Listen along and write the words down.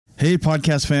Hey,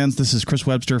 podcast fans, this is Chris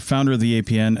Webster, founder of the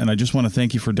APN, and I just want to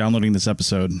thank you for downloading this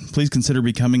episode. Please consider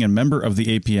becoming a member of the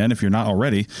APN if you're not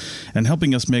already, and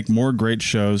helping us make more great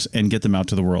shows and get them out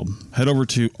to the world. Head over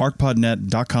to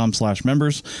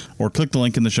arcpodnet.com/members or click the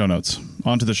link in the show notes.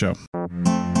 On to the show.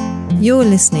 You're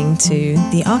listening to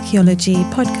the Archaeology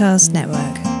Podcast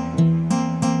Network.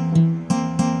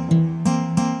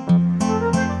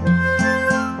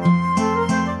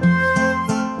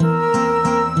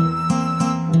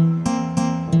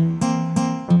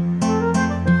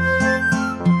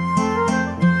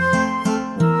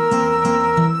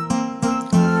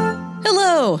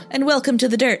 And welcome to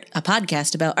The Dirt, a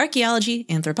podcast about archaeology,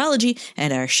 anthropology,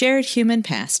 and our shared human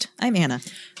past. I'm Anna.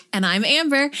 And I'm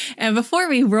Amber. And before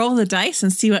we roll the dice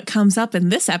and see what comes up in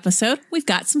this episode, we've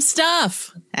got some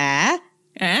stuff.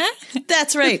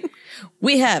 That's right.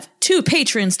 We have two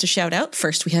patrons to shout out.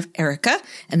 First, we have Erica,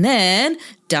 and then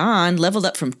Don leveled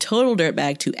up from total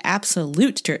dirtbag to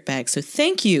absolute dirtbag. So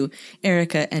thank you,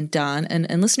 Erica and Don.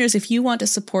 And listeners, if you want to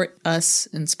support us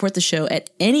and support the show at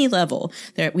any level,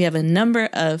 we have a number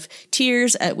of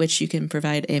tiers at which you can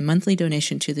provide a monthly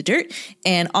donation to The Dirt.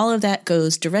 And all of that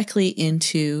goes directly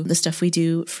into the stuff we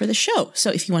do for the show. So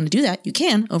if you want to do that, you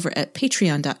can over at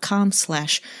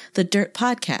patreon.com/The Dirt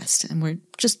Podcast. And we're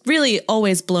just really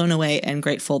always blown away and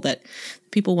grateful that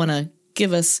people want to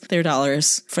give us their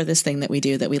dollars for this thing that we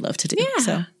do that we love to do. Yeah.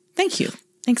 So thank you.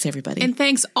 Thanks, everybody. And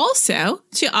thanks also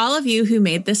to all of you who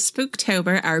made this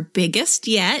Spooktober our biggest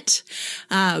yet.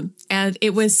 And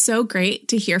it was so great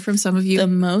to hear from some of you. The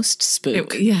most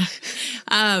spook.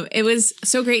 It was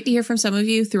so great to hear from some of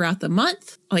you throughout the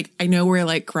month. Like, I know we're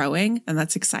like growing and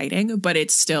that's exciting, but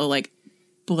it's still like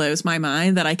blows my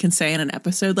mind that I can say in an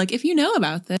episode, like, if you know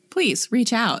about this, please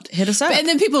reach out. Hit us up. And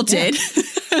then people did.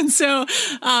 And so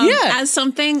as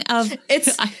something of...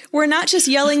 we're not just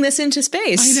yelling this into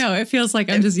space. I know. It feels like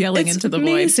I'm just yelling into the void.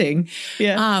 Amazing.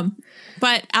 Yeah.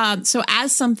 So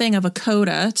as something of a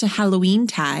coda to Halloween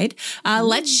tide,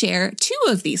 let's share two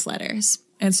of these letters.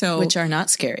 And so... Which are not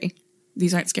scary.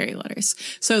 These aren't scary letters.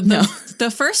 So the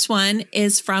first one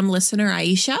is from listener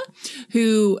Aisha,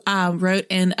 who wrote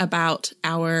in about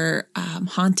our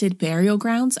haunted burial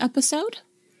grounds episode.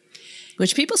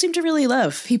 Which people seem to really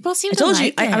love. People seem to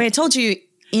like it. I told you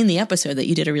in the episode that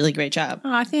you did a really great job.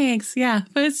 Oh, thanks. Yeah,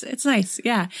 but it's nice.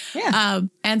 Yeah.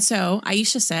 And so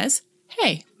Aisha says,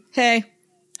 Hey.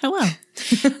 Hello.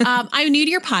 I'm new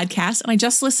to your podcast, and I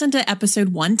just listened to episode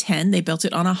 110. They built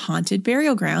it on a haunted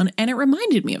burial ground, and it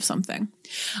reminded me of something.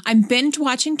 I'm binge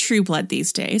watching True Blood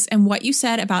these days, and what you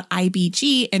said about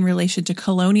IBG in relation to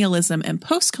colonialism and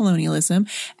post-colonialism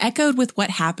echoed with what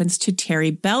happens to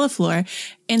Terry Bellafleur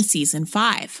in season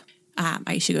 5.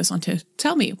 Aisha goes on to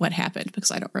tell me what happened because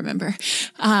I don't remember.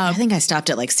 I think I stopped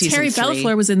at like season 3. Terry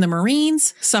Bellafleur was in the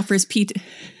Marines, suffers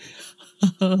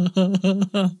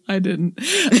I didn't.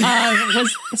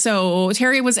 So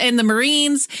Terry was in the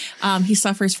Marines. He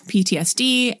suffers from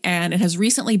PTSD, and it has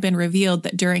recently been revealed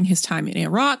that during his time in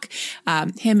Iraq,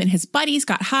 him and his buddies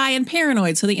got high and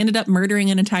paranoid, so they ended up murdering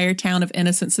an entire town of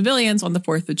innocent civilians on the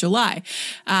 4th of July,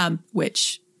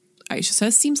 which Aisha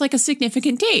says seems like a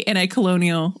significant date in a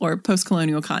colonial or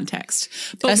post-colonial context.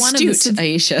 But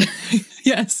Aisha.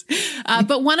 Yes.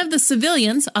 But one of the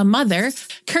civilians, a mother,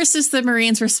 curses the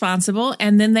Marines responsible,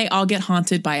 and then they all get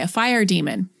haunted by a fire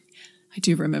demon. I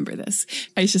do remember this.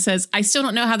 Aisha says, I still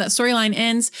don't know how that storyline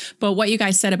ends, but what you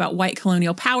guys said about white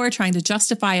colonial power trying to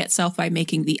justify itself by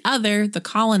making the other, the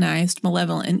colonized,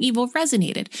 malevolent, and evil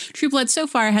resonated. True Blood so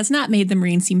far has not made the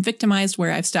Marines seem victimized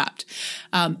where I've stopped.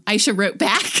 Aisha wrote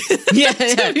back.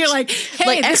 To be like,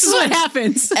 hey, this is what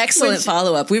happens. Excellent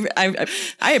follow-up.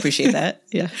 I appreciate that.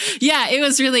 Yeah. Yeah, it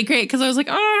was really great because I was like,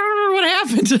 oh, I don't remember what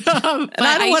happened. And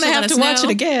I don't want to have to watch it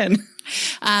again.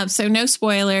 So no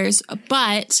spoilers,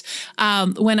 but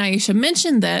when Aisha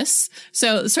mentioned this,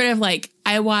 so sort of like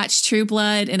I watched True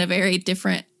Blood in a very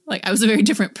different, like I was a very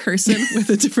different person with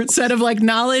a different set of like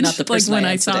knowledge, like when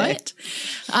I saw it.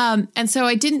 And so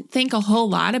I didn't think a whole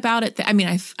lot about it. I mean,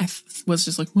 I was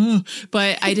just like, whoa,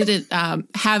 but I didn't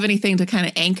have anything to kind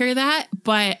of anchor that.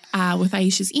 But with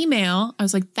Aisha's email, I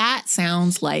was like, that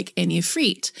sounds like an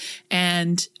Ifrit.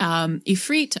 And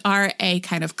Ifrit are a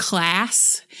kind of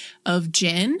class of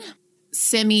jinn,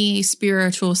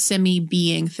 semi-spiritual,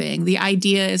 semi-being thing. The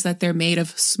idea is that they're made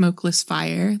of smokeless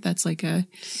fire. That's like a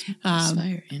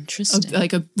fire. Interesting.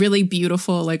 Like a really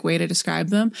beautiful like way to describe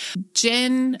them.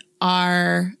 Jinn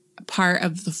are part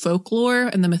of the folklore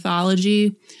and the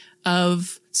mythology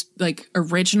of like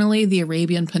originally the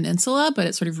Arabian Peninsula, but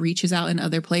it sort of reaches out in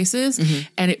other places,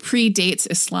 and it predates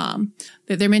Islam.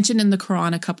 That they're mentioned in the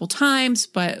Quran a couple times,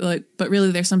 but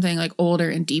really there's something like older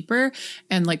and deeper,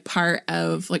 and like part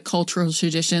of like cultural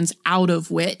traditions out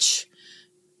of which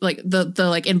like the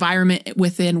like environment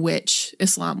within which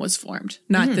Islam was formed.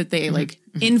 Not that they like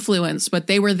influenced, but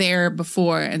they were there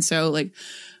before. And so like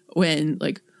when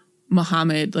like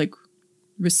Muhammad like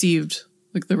received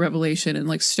like the revelation and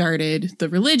like started the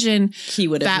religion, he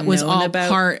would have that was known all about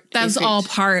part that was Ifrit. all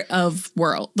part of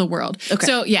the world. Okay.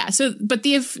 So yeah, but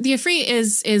the Ifrit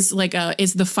is like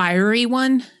is the fiery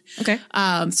one. Okay.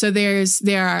 So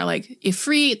there are like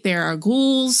Ifrit, there are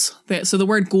ghouls. So the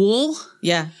word ghoul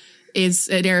Yeah. is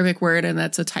an Arabic word, and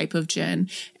that's a type of jinn.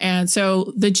 And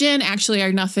so the jinn actually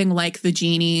are nothing like the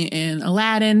genie in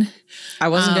Aladdin. I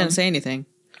wasn't going to say anything.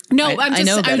 No, I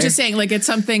know better. I'm just saying like it's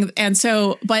something. And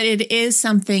so, but it is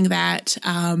something that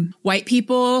white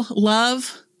people love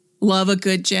a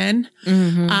good jinn.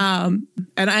 And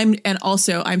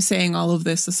I'm saying all of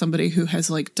this as somebody who has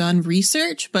like done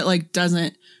research, but like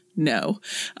doesn't know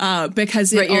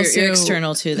because it You're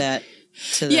external to that.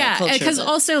 Yeah, culture, because but-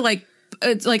 also like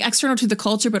it's like external to the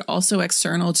culture, but also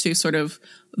external to sort of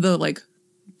the like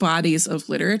bodies of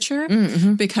literature,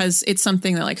 because it's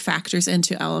something that like factors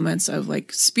into elements of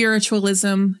like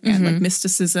spiritualism and like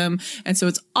mysticism. And so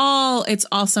it's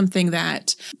all something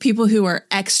that people who are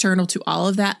external to all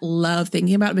of that love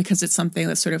thinking about, because it's something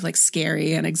that's sort of like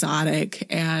scary and exotic.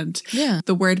 And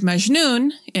the word Majnun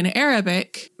in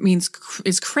Arabic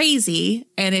is crazy,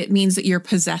 and it means that you're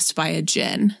possessed by a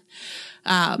jinn.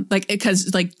 Like,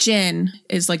 because like jinn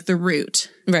is like the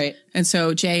root. Right. And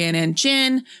so JNN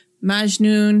jinn,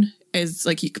 Majnun is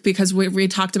like, because we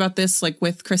talked about this like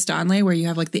with Chris Donley, where you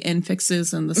have like the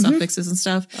infixes and the suffixes and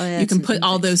stuff. Oh, yeah, you can it's put an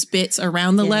all infix. those bits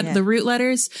around the root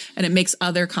letters, and it makes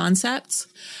other concepts.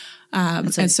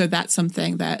 And so that's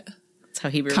something that That's how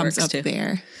Hebrew comes works up too.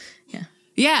 there.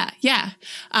 Yeah. Yeah.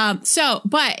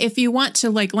 But if you want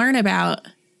to like learn about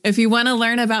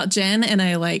jinn in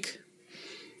a like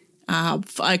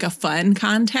a fun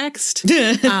context,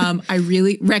 I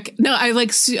really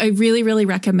really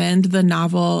recommend the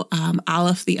novel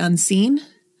Aleph the Unseen.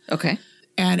 Okay.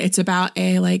 And it's about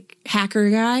a like hacker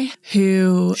guy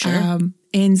who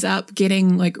ends up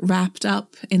getting like wrapped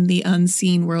up in the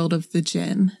unseen world of the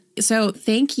jinn. So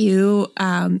thank you,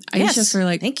 Aisha, for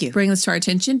like thank you. bringing this to our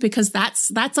attention, because that's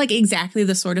like exactly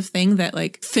the sort of thing that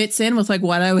like fits in with like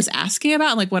what I was asking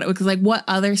about, and like what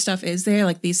other stuff is there,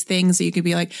 like these things that you could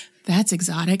be like, that's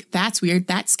exotic, that's weird,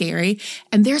 that's scary,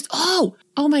 and there's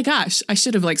oh my gosh, I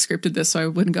should have like scripted this so I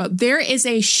wouldn't go. There's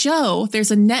a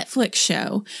Netflix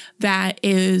show that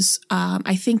is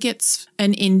I think it's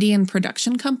an Indian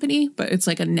production company, but it's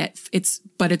like it's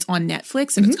on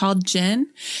Netflix, and it's called Jinn,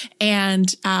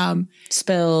 and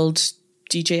Spelled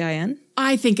DJIN?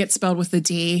 I think it's spelled with a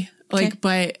D. Like,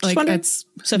 but like wondering. it's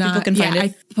So not, people can find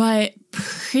it. but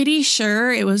pretty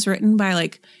sure it was written by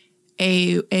like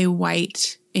a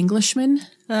white Englishman.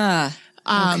 Okay.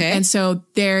 And so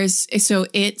it's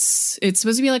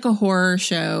supposed to be like a horror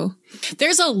show.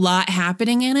 There's a lot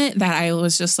happening in it that I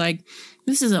was just like,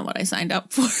 this isn't what I signed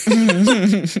up for.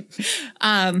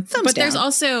 But there's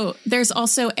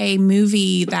also a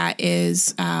movie that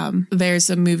is, there's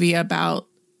a movie about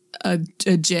a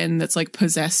jinn that's like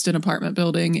possessed an apartment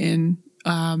building in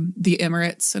the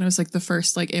Emirates, and it was like the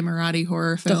first like Emirati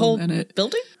horror film. The whole and it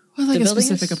building? well, like the a building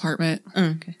specific is? apartment. Oh,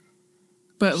 okay.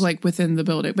 But like within the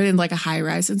building, but in like a high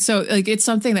rise. And so like it's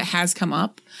something that has come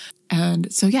up.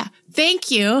 And so, yeah,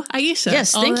 thank you, Aisha.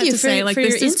 Yes, All thank that you to for, say, like, for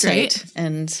this your is insight great.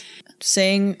 and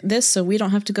saying this so we don't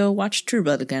have to go watch True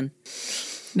Blood again.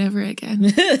 Never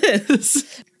again.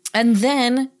 And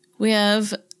then we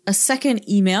have a second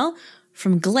email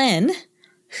from Glenn,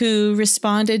 who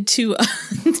responded to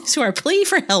to our plea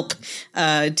for help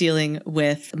dealing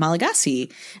with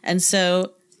Malagasy. And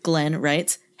so Glenn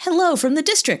writes, "Hello from the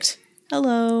district."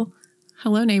 Hello.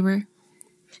 Hello, neighbor.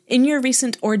 In your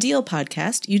recent Ordeal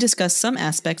podcast, you discussed some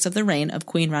aspects of the reign of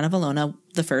Queen Ranavalona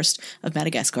I of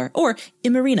Madagascar, or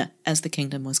Imerina, as the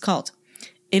kingdom was called.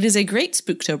 It is a great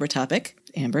Spooktober topic.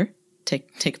 Amber, take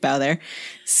a bow there.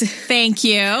 Thank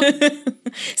you.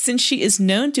 Since she is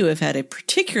known to have had a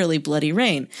particularly bloody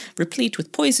reign, replete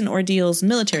with poison ordeals,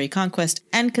 military conquest,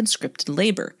 and conscripted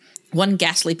labor. One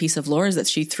ghastly piece of lore is that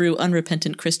she threw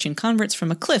unrepentant Christian converts from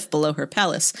a cliff below her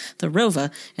palace, the Rova,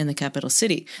 in the capital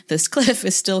city. This cliff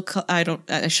is still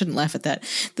I shouldn't laugh at that.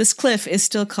 This cliff is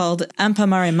still called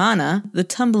Ampamarimana, the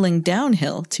tumbling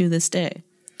downhill, to this day.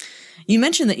 You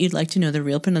mentioned that you'd like to know the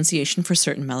real pronunciation for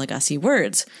certain Malagasy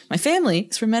words. My family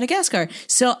is from Madagascar,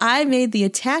 so I made the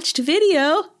attached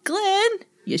video, Glenn,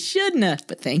 you shouldn't have,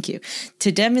 but thank you, to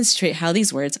demonstrate how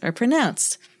these words are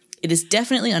pronounced. It is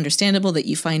definitely understandable that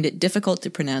you find it difficult to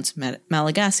pronounce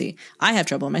Malagasy. I have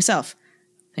trouble myself.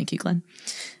 Thank you, Glenn.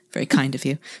 Very kind of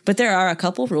you. But there are a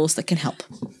couple rules that can help.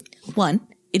 1,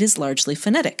 it is largely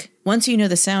phonetic. Once you know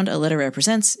the sound a letter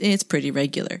represents, it's pretty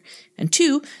regular. And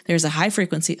 2, there's a high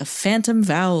frequency of phantom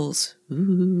vowels.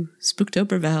 Ooh,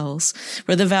 Spooktober vowels,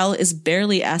 where the vowel is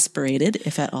barely aspirated,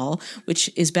 if at all,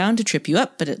 which is bound to trip you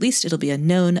up, but at least it'll be a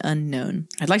known unknown.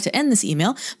 I'd like to end this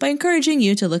email by encouraging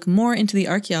you to look more into the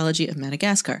archaeology of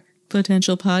Madagascar.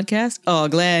 Potential podcast? Oh,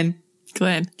 Glenn,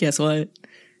 guess what?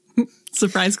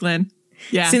 Surprise, Glenn.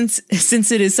 Yeah.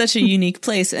 Since it is such a unique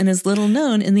place and is little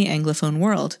known in the Anglophone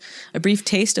world. A brief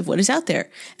taste of what is out there.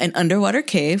 An underwater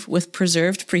cave with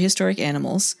preserved prehistoric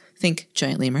animals. Think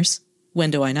giant lemurs.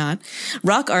 When do I not?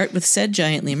 Rock art with said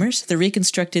giant lemurs. The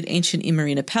reconstructed ancient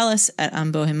Imarina Palace at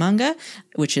Ambohimanga,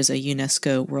 which is a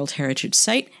UNESCO World Heritage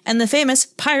Site. And the famous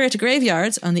pirate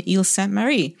graveyards on the Ile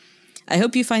Sainte-Marie. I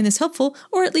hope you find this helpful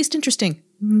or at least interesting.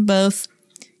 Both.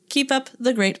 Keep up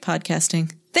the great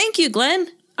podcasting. Thank you, Glenn.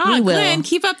 Oh, Glenn,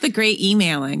 keep up the great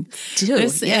emailing.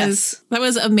 That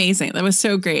was amazing. That was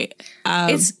so great.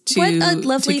 It's what a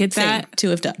lovely thing to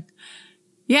have done.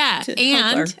 Yeah.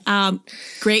 And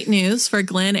great news for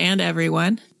Glenn and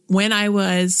everyone. When I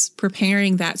was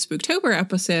preparing that Spooktober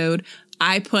episode,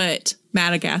 I put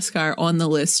Madagascar on the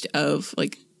list of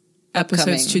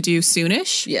episodes to do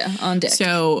soonish. Yeah, on deck.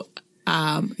 So,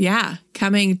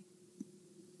 coming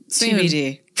soon.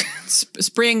 TBD.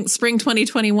 Spring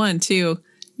 2021 to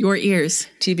your ears.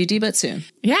 TBD, but soon.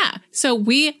 Yeah. So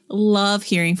we love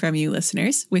hearing from you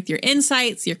listeners with your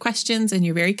insights, your questions, and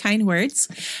your very kind words.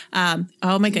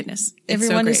 Oh my goodness.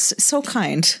 Everyone is so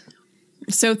kind.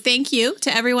 So thank you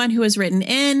to everyone who has written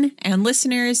in and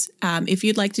listeners. If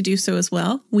you'd like to do so as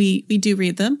well, we do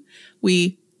read them.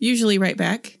 We usually write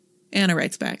back. Anna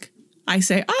writes back. I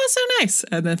say, oh, so nice.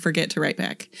 And then forget to write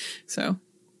back. So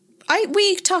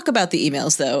we talk about the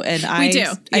emails though. And we do.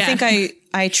 Yeah. I think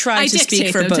I try to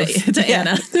speak for both. To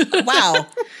Anna. Wow.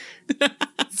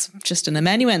 It's just an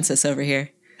amanuensis over here.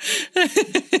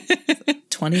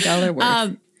 $20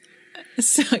 word.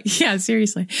 So yeah,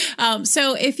 seriously.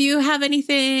 So if you have any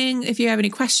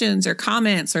questions or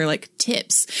comments or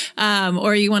tips,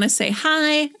 or you want to say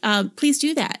hi, please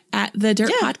do that at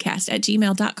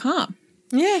thedirtpodcast@gmail.com.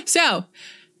 Yeah. So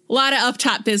a lot of up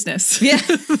top business. Yeah.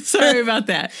 Sorry about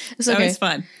that. Okay. That was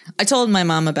fun. I told my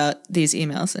mom about these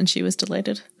emails and she was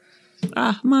delighted.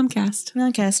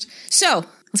 Momcast. So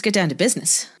let's get down to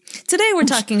business. Today we're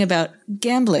talking about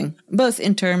gambling, both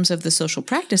in terms of the social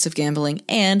practice of gambling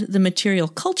and the material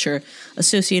culture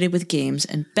associated with games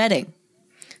and betting.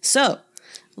 So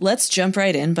let's jump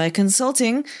right in by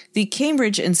consulting the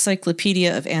Cambridge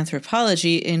Encyclopedia of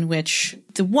Anthropology, in which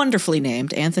the wonderfully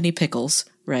named Anthony Pickles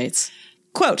writes,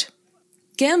 quote,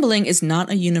 "Gambling is not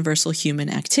a universal human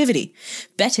activity.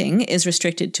 Betting is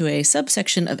restricted to a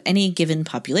subsection of any given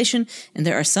population, and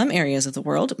there are some areas of the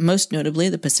world, most notably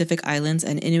the Pacific Islands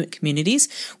and Inuit communities,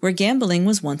 where gambling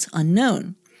was once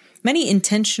unknown. Many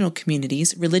intentional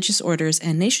communities, religious orders,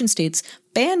 and nation-states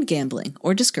ban gambling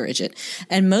or discourage it,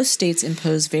 and most states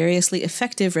impose variously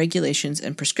effective regulations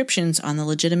and prescriptions on the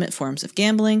legitimate forms of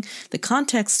gambling, the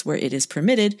contexts where it is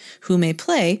permitted, who may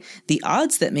play, the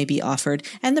odds that may be offered,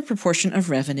 and the proportion of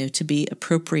revenue to be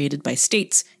appropriated by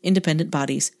states, independent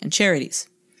bodies, and charities.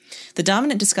 The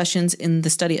dominant discussions in the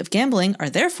study of gambling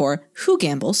are therefore who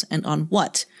gambles and on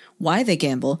what, why they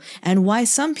gamble, and why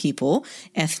some people,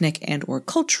 ethnic and or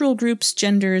cultural groups,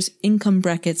 genders, income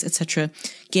brackets, etc.,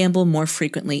 gamble more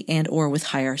frequently and or with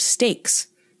higher stakes.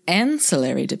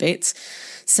 Ancillary debates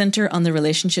center on the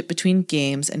relationship between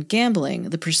games and gambling,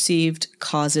 the perceived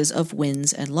causes of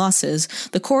wins and losses,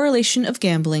 the correlation of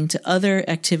gambling to other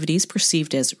activities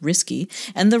perceived as risky,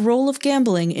 and the role of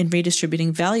gambling in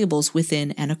redistributing valuables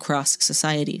within and across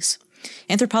societies.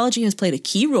 Anthropology has played a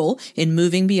key role in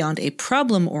moving beyond a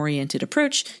problem-oriented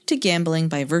approach to gambling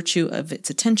by virtue of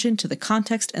its attention to the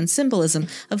context and symbolism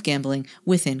of gambling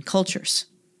within cultures.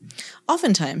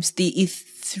 Oftentimes,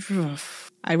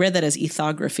 I read that as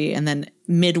ethography, and then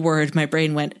mid-word my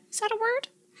brain went, is that a word?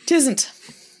 It isn't.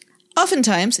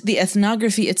 Oftentimes, the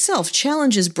ethnography itself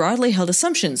challenges broadly held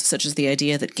assumptions, such as the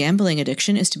idea that gambling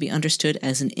addiction is to be understood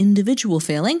as an individual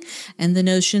failing, and the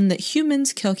notion that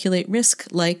humans calculate risk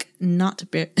like not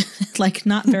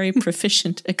very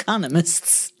proficient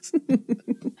economists.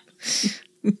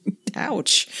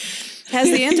 Ouch.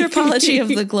 Has the anthropology of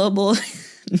the global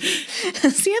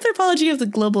As the anthropology of the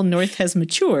global north has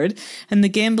matured and the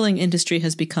gambling industry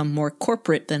has become more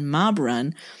corporate than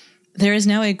mob-run, there is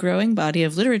now a growing body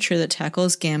of literature that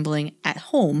tackles gambling at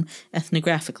home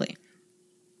ethnographically.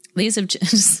 These have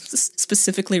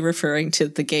specifically referring to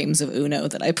the games of Uno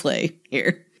that I play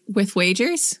here. With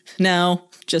wagers? No,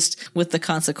 just with the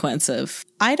consequence of,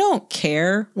 I don't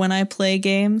care when I play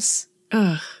games.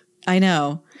 Ugh. I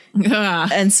know. Ugh.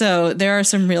 And so there are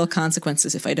some real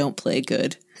consequences if I don't play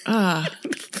good. Ugh.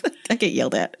 I get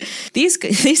yelled at.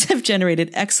 These have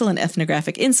generated excellent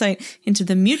ethnographic insight into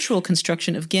the mutual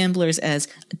construction of gamblers as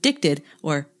addicted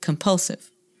or compulsive.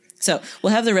 So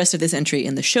we'll have the rest of this entry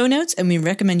in the show notes, and we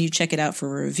recommend you check it out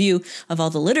for a review of all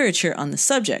the literature on the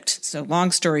subject. So long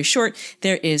story short,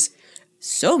 there is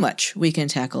so much we can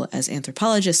tackle as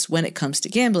anthropologists when it comes to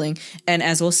gambling, and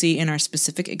as we'll see in our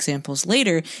specific examples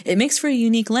later, it makes for a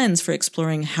unique lens for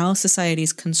exploring how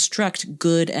societies construct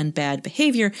good and bad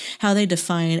behavior, how they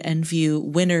define and view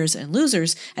winners and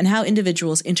losers, and how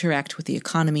individuals interact with the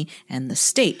economy and the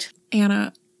state.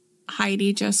 Anna,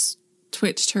 Heidi just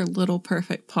twitched her little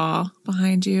perfect paw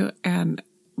behind you, and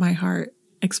my heart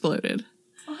exploded.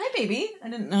 Oh, hi, baby. I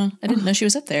didn't know she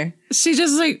was up there. She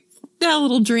just like a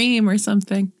little dream or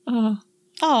something. Oh.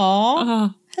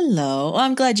 Aw. Hello. Well,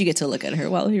 I'm glad you get to look at her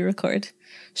while we record.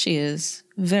 She is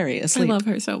very asleep. I love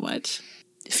her so much.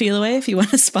 Feel Away, if you want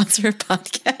to sponsor a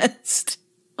podcast.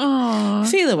 Oh.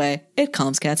 Feel Away. It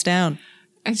calms cats down.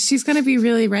 And she's going to be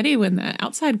really ready when the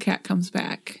outside cat comes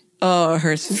back. Oh,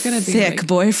 her gonna be thick like,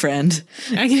 boyfriend.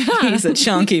 Yeah. He's a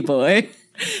chunky boy.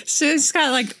 She's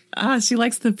got like, she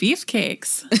likes the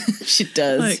beefcakes. She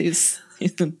does. Like, he's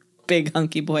a big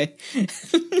hunky boy.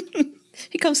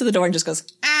 He comes to the door and just goes,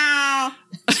 ow.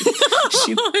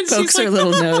 She pokes her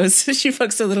little nose. She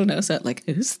pokes her little nose out like,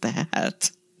 who's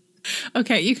that?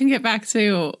 Okay, you can get back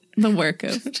to the work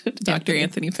of Dr.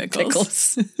 Anthony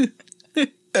Pickles.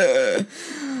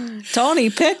 Tony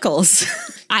Pickles.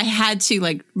 I had to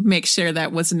like make sure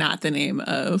that was not the name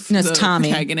of That's the Tommy.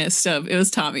 protagonist of it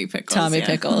was Tommy Pickles. Tommy yeah.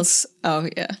 Pickles. Oh,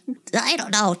 yeah. I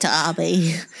don't know,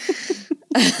 Tommy.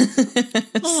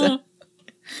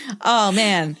 Oh,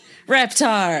 man.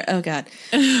 Reptar. Oh, God.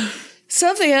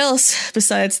 Something else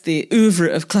besides the oeuvre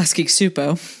of Class Geek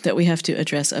Supo that we have to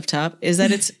address up top is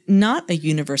that it's not a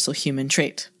universal human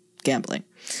trait, gambling.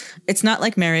 It's not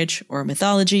like marriage or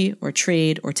mythology or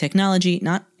trade or technology.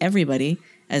 Not everybody,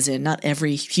 as in not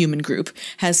every human group,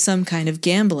 has some kind of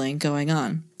gambling going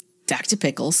on. Dr.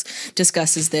 Pickles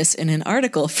discusses this in an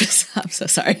article for, I'm so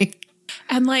sorry.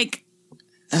 And like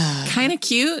kind of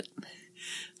cute.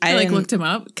 I like looked him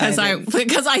up because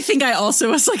I think I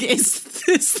also was like, is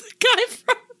this the guy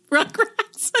from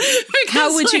Rugrats?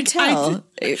 How would you tell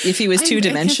if he was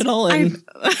two-dimensional? I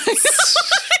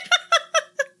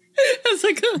was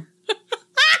like,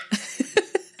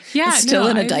 yeah, still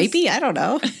in a diaper? I don't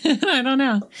know. I don't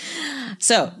know.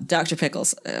 So, Dr.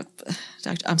 Pickles,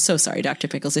 I'm so sorry, Dr.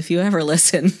 Pickles, if you ever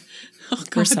listen. Oh,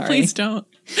 God, sorry. Please don't.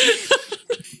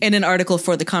 In an article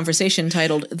for The Conversation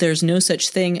titled, "There's No Such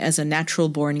Thing as a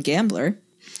Natural-Born Gambler,"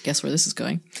 guess where this is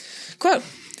going? Quote,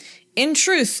 "In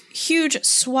truth, huge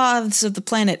swaths of the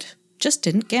planet just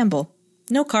didn't gamble.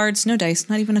 No cards, no dice,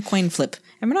 not even a coin flip.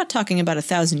 And we're not talking about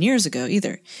 1,000 years ago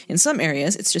either. In some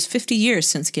areas, it's just 50 years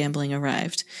since gambling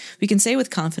arrived. We can say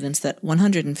with confidence that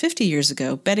 150 years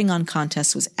ago, betting on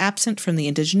contests was absent from the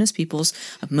indigenous peoples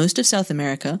of most of South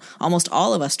America, almost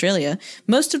all of Australia,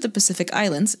 most of the Pacific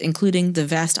Islands, including the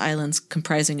vast islands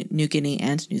comprising New Guinea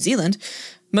and New Zealand,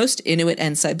 most Inuit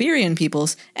and Siberian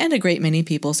peoples, and a great many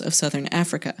peoples of southern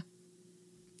Africa.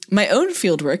 My own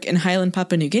fieldwork in Highland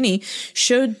Papua New Guinea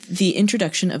showed the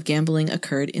introduction of gambling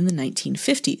occurred in the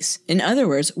 1950s. In other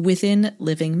words, within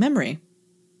living memory."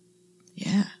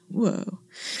 Yeah. Whoa.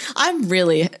 I'm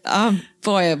really,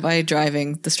 boy, am I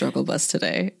driving the struggle bus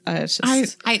today. It's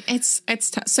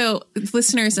tough. So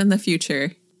listeners in the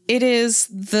future, it is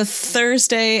the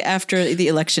Thursday after the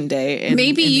election day.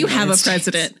 Maybe you have a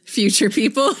president, future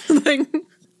people.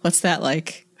 What's that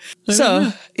like?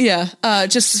 So, yeah,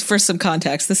 just for some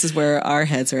context, this is where our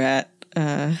heads are at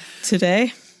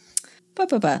today.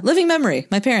 Living memory.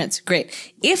 My parents. Great.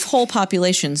 If whole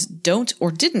populations don't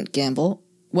or didn't gamble,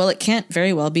 well, it can't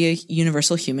very well be a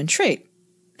universal human trait.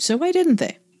 So why didn't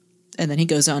they? And then he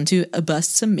goes on to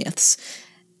bust some myths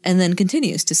and then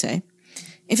continues to say,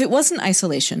 if it wasn't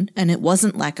isolation and it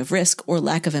wasn't lack of risk or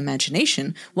lack of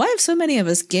imagination, why have so many of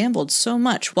us gambled so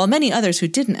much while many others who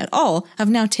didn't at all have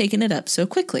now taken it up so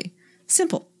quickly?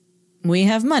 Simple. We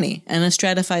have money and a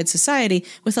stratified society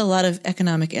with a lot of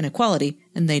economic inequality,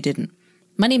 and they didn't.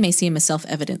 Money may seem a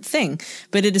self-evident thing,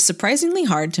 but it is surprisingly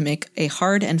hard to make a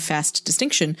hard and fast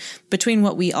distinction between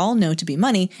what we all know to be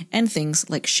money and things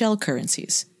like shell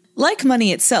currencies. Like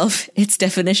money itself, its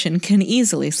definition can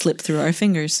easily slip through our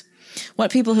fingers.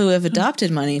 What people who have adopted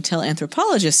money tell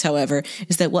anthropologists, however,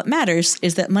 is that what matters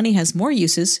is that money has more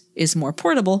uses, is more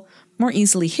portable, more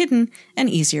easily hidden,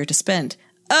 and easier to spend.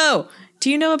 Oh,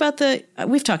 do you know about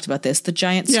we've talked about this, the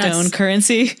giant stone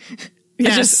currency?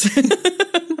 Yes.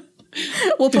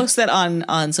 We'll post that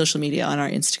on social media, on our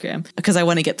Instagram, because I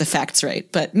want to get the facts right.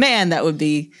 But man, that would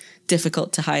be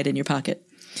difficult to hide in your pocket.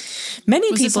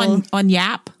 Many people this on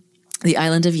Yap? The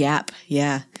island of Yap,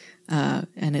 yeah.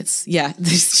 And it's,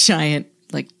 these giant,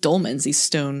 like, dolmens, these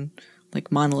stone,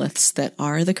 like, monoliths that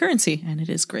are the currency, and it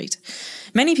is great.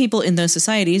 Many people in those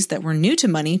societies that were new to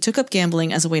money took up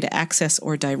gambling as a way to access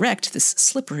or direct this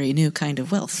slippery new kind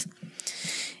of wealth.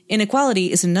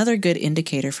 Inequality is another good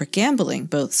indicator for gambling,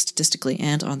 both statistically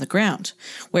and on the ground.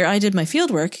 Where I did my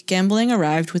fieldwork, gambling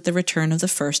arrived with the return of the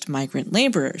first migrant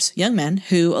laborers, young men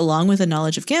who, along with a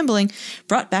knowledge of gambling,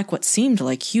 brought back what seemed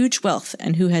like huge wealth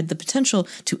and who had the potential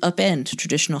to upend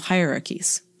traditional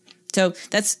hierarchies. So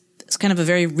that's kind of a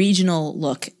very regional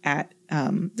look at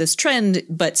this trend,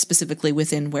 but specifically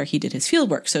within where he did his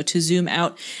fieldwork. So to zoom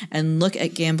out and look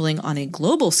at gambling on a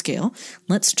global scale,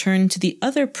 let's turn to the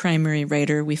other primary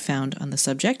writer we found on the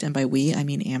subject. And by we, I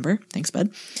mean Amber. Thanks, bud.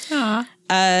 Per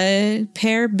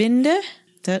Binde.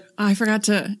 I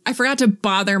forgot to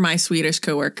bother my Swedish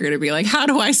coworker to be like, how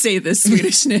do I say this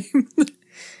Swedish name?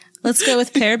 Let's go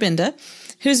with Per Binde,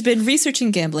 who's been researching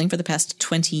gambling for the past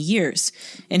 20 years.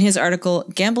 In his article,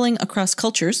 Gambling Across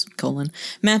Cultures,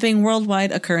 Mapping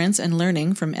Worldwide Occurrence and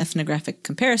Learning from Ethnographic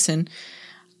Comparison,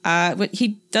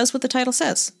 he does what the title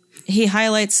says. He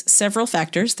highlights several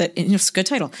factors it's a good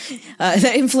title,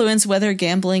 that influence whether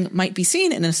gambling might be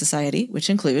seen in a society, which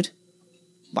include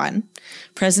 1.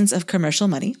 Presence of commercial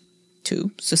money.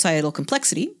 2. Societal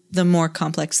complexity. The more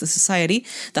complex the society,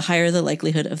 the higher the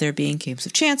likelihood of there being games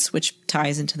of chance, which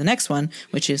ties into the next one,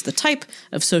 which is the type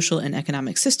of social and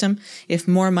economic system. If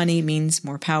more money means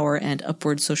more power and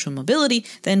upward social mobility,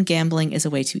 then gambling is a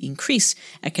way to increase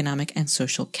economic and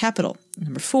social capital.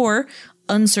 4.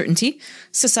 Uncertainty.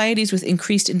 Societies with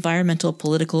increased environmental,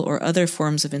 political, or other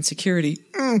forms of insecurity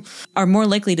are more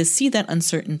likely to see that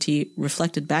uncertainty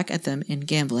reflected back at them in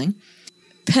gambling.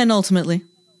 Penultimately,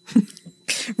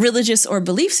 religious or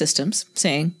belief systems,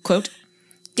 saying, quote,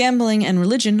 gambling and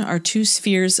religion are two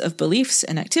spheres of beliefs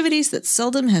and activities that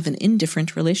seldom have an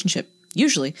indifferent relationship.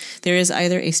 Usually, there is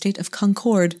either a state of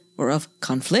concord or of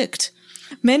conflict.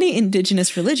 Many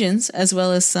indigenous religions, as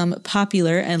well as some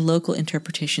popular and local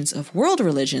interpretations of world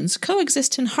religions,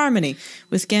 coexist in harmony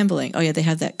with gambling. Oh yeah, they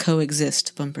have that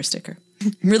coexist bumper sticker.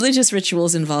 Religious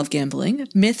rituals involve gambling.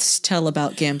 Myths tell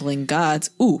about gambling gods.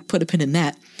 Ooh, put a pin in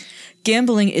that.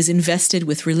 Gambling is invested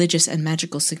with religious and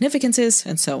magical significances,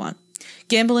 and so on.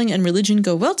 Gambling and religion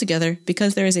go well together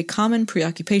because there is a common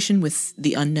preoccupation with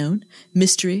the unknown,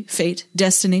 mystery, fate,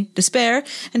 destiny, despair,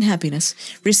 and happiness,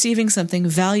 receiving something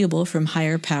valuable from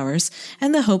higher powers,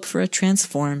 and the hope for a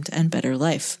transformed and better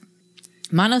life.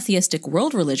 Monotheistic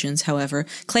world religions, however,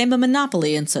 claim a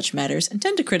monopoly in such matters and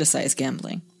tend to criticize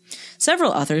gambling.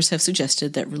 Several authors have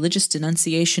suggested that religious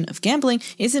denunciation of gambling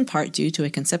is in part due to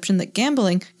a conception that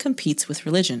gambling competes with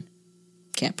religion.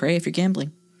 Can't pray if you're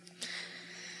gambling.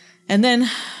 And then,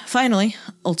 finally,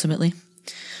 ultimately,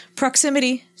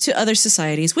 proximity to other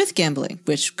societies with gambling,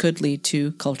 which could lead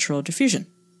to cultural diffusion.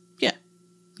 Yeah,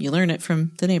 you learn it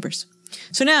from the neighbors.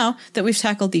 So now that we've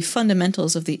tackled the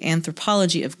fundamentals of the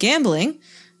anthropology of gambling,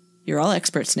 you're all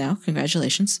experts now,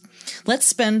 congratulations. Let's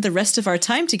spend the rest of our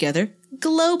time together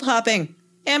globe hopping.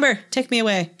 Amber, take me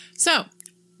away. So,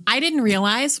 I didn't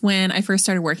realize when I first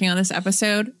started working on this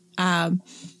episode that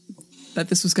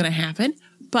this was going to happen.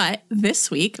 But this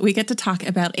week, we get to talk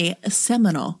about a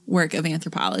seminal work of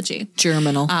anthropology.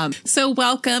 Germinal. So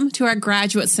welcome to our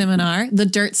graduate seminar, the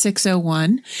Dirt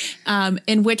 601,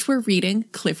 in which we're reading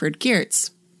Clifford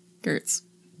Geertz. Geertz.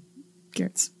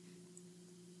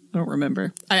 I don't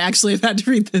remember. I actually have had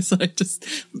to read this. I just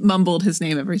mumbled his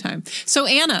name every time. So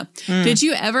Anna, did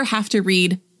you ever have to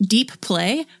read Deep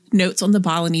Play, Notes on the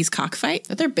Balinese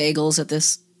Cockfight? Are there bagels at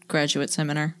this graduate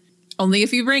seminar? Only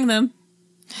if you bring them.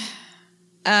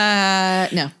 No, I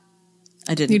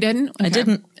didn't. You didn't? Okay. I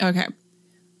didn't. Okay.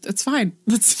 That's fine.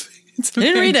 It's okay.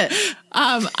 I didn't read it.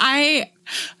 I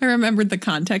remembered the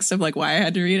context of like why I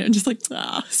had to read it and just like,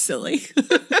 silly.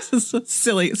 This is a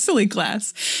silly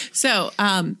class. So,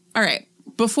 all right.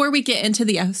 Before we get into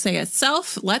the essay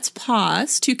itself, let's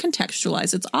pause to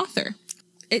contextualize its author.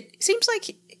 It seems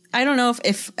like, I don't know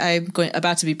if I'm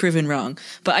about to be proven wrong,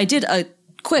 but I did a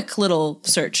quick little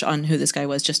search on who this guy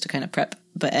was just to kind of prep.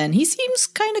 And he seems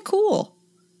kind of cool.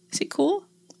 Is he cool?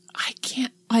 I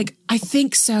can't, like, I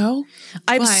think so.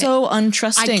 I'm so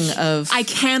untrusting of. I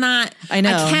cannot. I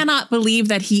know. I cannot believe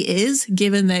that he is,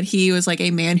 given that he was like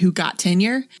a man who got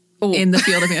tenure in the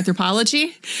field of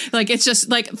anthropology. Like, it's just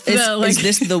like, is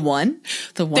this the one?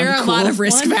 The one. There are cool a lot of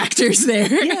risk factors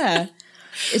there. Yeah.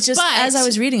 It's just, as I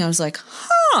was reading, I was like,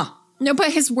 huh. No,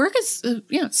 but his work is,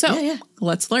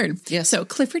 let's learn. Yes. So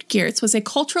Clifford Geertz was a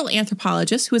cultural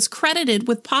anthropologist who is credited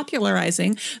with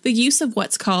popularizing the use of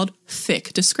what's called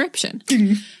thick description.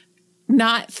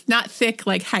 Not thick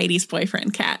like Heidi's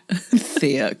boyfriend, Kat.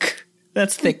 Thick.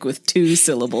 That's thick with 2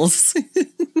 syllables.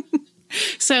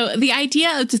 So the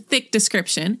idea of the thick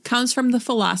description comes from the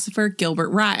philosopher Gilbert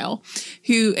Ryle,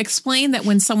 who explained that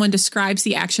when someone describes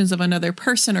the actions of another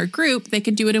person or group, they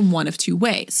can do it in one of 2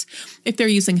 ways. If they're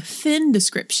using thin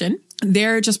description,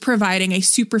 they're just providing a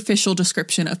superficial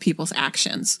description of people's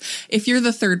actions. If you're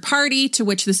the third party to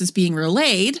which this is being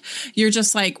relayed, you're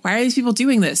just like, why are these people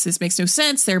doing this? This makes no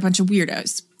sense. They're a bunch of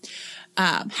weirdos.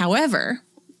 However,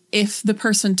 if the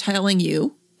person telling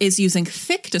you is using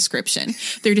thick description,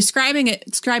 they're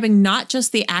describing not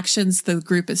just the actions the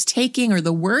group is taking or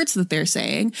the words that they're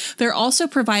saying, they're also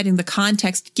providing the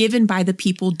context given by the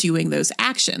people doing those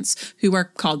actions, who are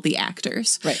called the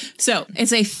actors. Right. So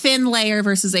it's a thin layer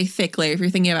versus a thick layer if you're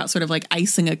thinking about sort of like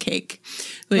icing a cake.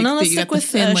 Like, well, let's stick with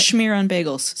schmear on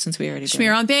bagels, since we already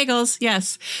schmear on bagels,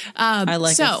 yes. I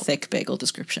like a thick bagel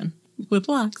description. With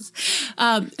blocks.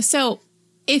 So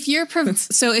if you're...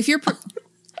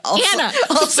 Anna.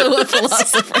 Also a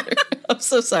philosopher. I'm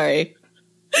so sorry.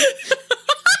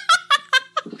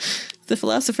 The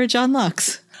philosopher John Locke.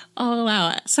 I'll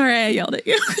allow it. Sorry I yelled at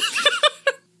you.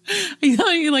 I yelled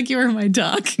at you like you were my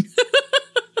dog.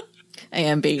 I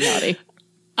am being naughty.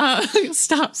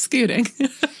 Stop scooting.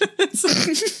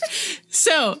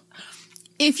 So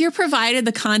if you're provided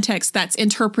the context that's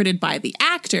interpreted by the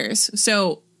actors,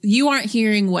 so you aren't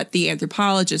hearing what the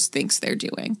anthropologist thinks they're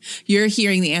doing. You're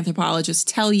hearing the anthropologist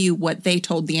tell you what they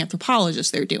told the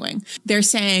anthropologist they're doing. They're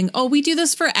saying, oh, we do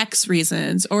this for X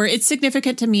reasons, or it's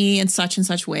significant to me in such and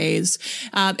such ways.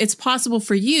 It's possible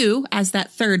for you as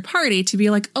that third party to be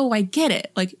like, oh, I get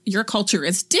it. Like, your culture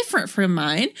is different from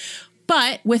mine.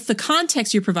 But with the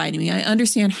context you're providing me, I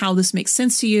understand how this makes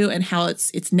sense to you and how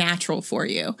it's natural for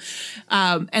you.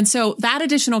 And so that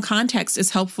additional context is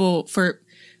helpful for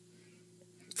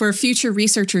future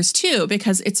researchers too,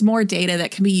 because it's more data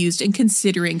that can be used in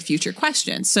considering future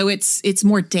questions. So it's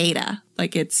more data.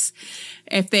 Like, it's,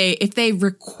 if they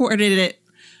recorded it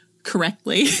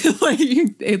correctly, like,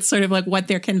 it's sort of like what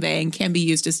they're conveying can be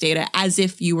used as data as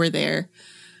if you were there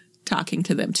talking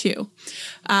to them too.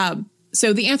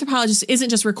 So the anthropologist isn't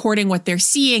just recording what they're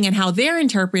seeing and how they're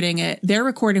interpreting it. They're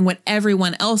recording what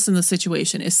everyone else in the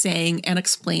situation is saying and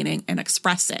explaining and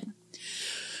expressing.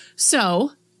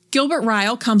 So Gilbert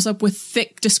Ryle comes up with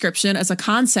thick description as a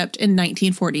concept in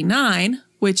 1949,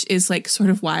 which is like sort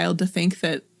of wild to think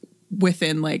that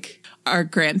within like our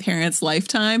grandparents'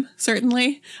 lifetime,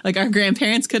 certainly. Like, our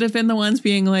grandparents could have been the ones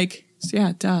being like,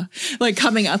 yeah, duh. Like,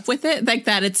 coming up with it, like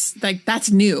that. It's like,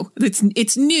 that's new.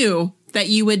 It's new that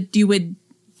you would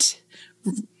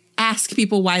ask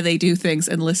people why they do things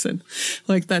and listen.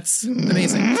 Like, that's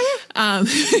amazing.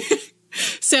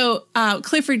 So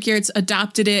Clifford Geertz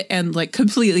adopted it and like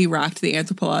completely rocked the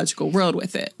anthropological world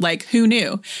with it. Like, who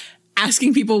knew?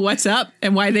 Asking people what's up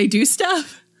and why they do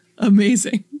stuff.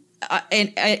 Amazing.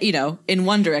 And in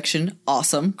one direction,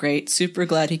 awesome, great, super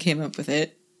glad he came up with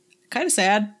it. Kind of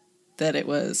sad that it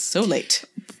was so late.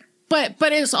 But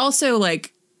it's also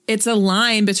like, it's a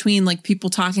line between like people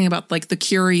talking about like the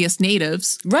curious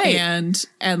natives, right?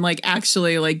 And like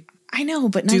actually like, I know,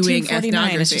 but doing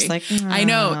 1949 is just like, I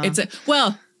know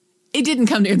it didn't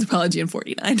come to anthropology in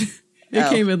 49. It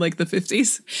came in like the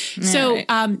 50s. So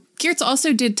Geertz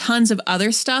also did tons of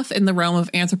other stuff in the realm of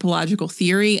anthropological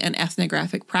theory and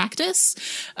ethnographic practice.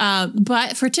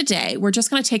 But for today, we're just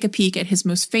going to take a peek at his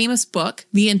most famous book,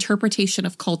 The Interpretation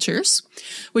of Cultures,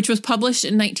 which was published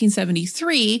in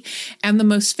 1973. And the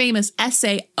most famous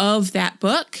essay of that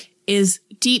book is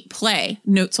Deep Play,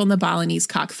 Notes on the Balinese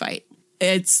Cockfight.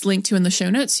 It's linked to in the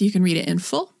show notes, so you can read it in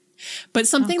full. But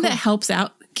something that helps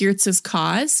out Geertz's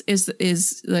cause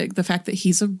is like the fact that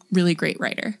he's a really great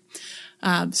writer.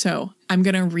 So I'm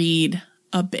going to read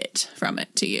a bit from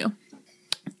it to you.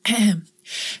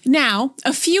 Now,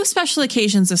 a few special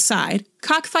occasions aside,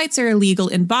 cockfights are illegal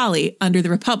in Bali under the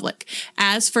Republic,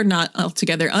 as for not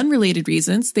altogether unrelated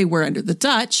reasons, they were under the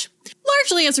Dutch,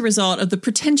 largely as a result of the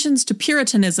pretensions to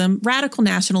Puritanism radical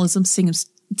nationalism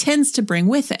tends to bring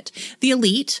with it. The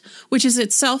elite, which is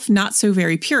itself not so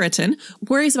very Puritan,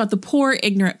 worries about the poor,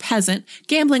 ignorant peasant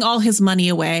gambling all his money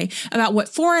away, about what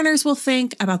foreigners will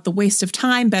think, about the waste of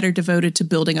time better devoted to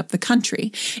building up the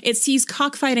country. It sees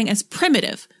cockfighting as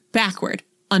primitive, backward,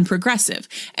 unprogressive,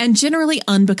 and generally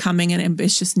unbecoming an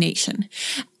ambitious nation.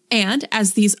 And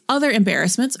as these other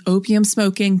embarrassments, opium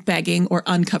smoking, begging, or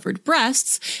uncovered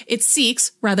breasts, it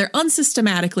seeks, rather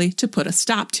unsystematically, to put a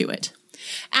stop to it.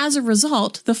 As a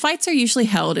result, the fights are usually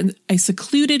held in a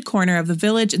secluded corner of the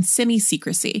village in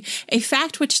semi-secrecy, a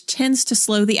fact which tends to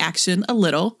slow the action a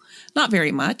little, not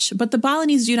very much, but the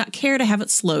Balinese do not care to have it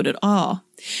slowed at all.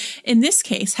 In this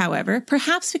case, however,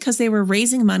 perhaps because they were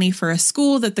raising money for a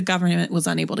school that the government was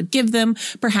unable to give them,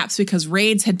 perhaps because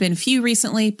raids had been few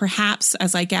recently, perhaps,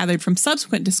 as I gathered from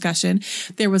subsequent discussion,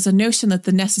 there was a notion that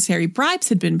the necessary bribes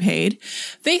had been paid,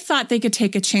 they thought they could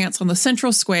take a chance on the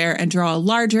central square and draw a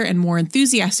larger and more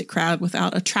enthusiastic crowd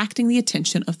without attracting the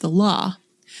attention of the law.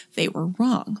 They were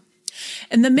wrong.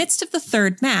 In the midst of the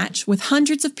third match, with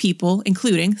hundreds of people,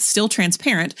 including, still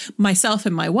transparent, myself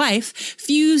and my wife,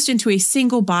 fused into a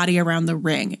single body around the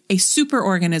ring, a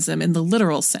superorganism in the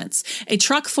literal sense, a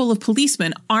truck full of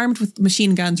policemen armed with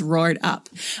machine guns roared up.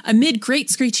 Amid great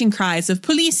screeching cries of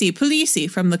 "Policie, policie"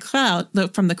 from the crowd,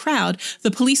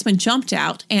 the policemen jumped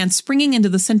out and, springing into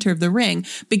the center of the ring,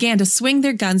 began to swing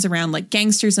their guns around like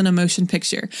gangsters in a motion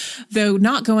picture, though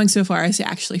not going so far as to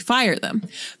actually fire them.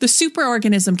 The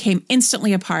superorganism came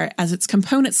instantly apart as its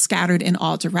components scattered in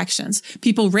all directions.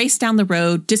 People raced down the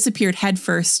road, disappeared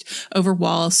headfirst over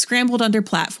walls, scrambled under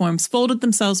platforms, folded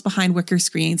themselves behind wicker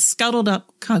screens, scuttled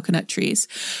up coconut trees.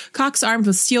 Cocks armed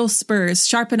with steel spurs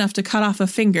sharp enough to cut off a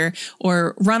finger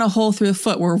or run a hole through a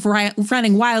foot were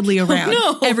running wildly around.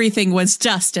 Oh, no. Everything was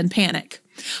dust and panic.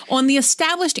 On the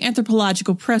established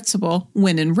anthropological principle,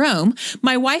 when in Rome,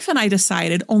 my wife and I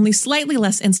decided, only slightly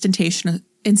less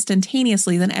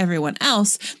instantaneously than everyone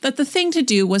else, that the thing to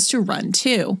do was to run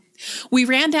too. We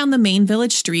ran down the main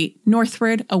village street,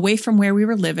 northward, away from where we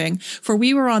were living, for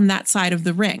we were on that side of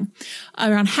the ring.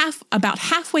 About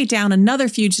halfway down, another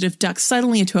fugitive ducked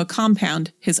suddenly into a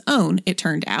compound, his own, it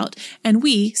turned out, and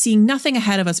we, seeing nothing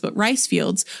ahead of us but rice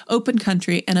fields, open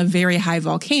country, and a very high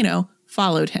volcano,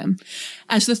 followed him.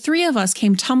 As the three of us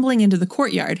came tumbling into the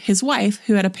courtyard, his wife,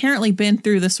 who had apparently been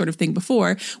through this sort of thing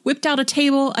before, whipped out a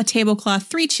table, a tablecloth,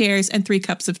 3 chairs, and 3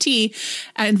 cups of tea,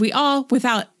 and we all,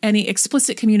 without any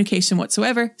explicit communication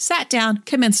whatsoever, sat down,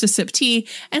 commenced to sip tea,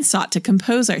 and sought to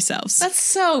compose ourselves. That's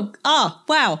so,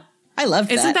 wow. I love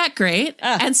that. Isn't that great?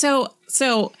 And so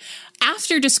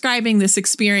after describing this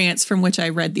experience from which I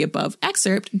read the above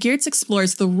excerpt, Geertz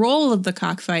explores the role of the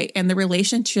cockfight and the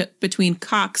relationship between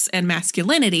cocks and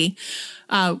masculinity,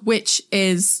 which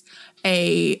is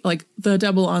the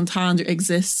double entendre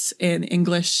exists in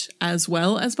English as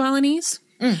well as Balinese.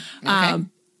 Okay.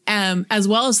 As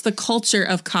well as the culture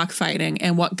of cockfighting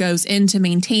and what goes into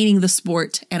maintaining the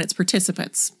sport and its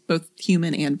participants, both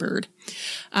human and bird.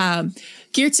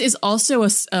 Geertz is also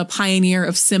a pioneer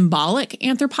of symbolic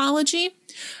anthropology.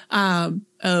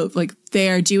 They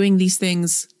are doing these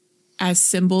things as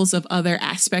symbols of other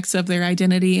aspects of their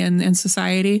identity and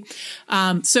society.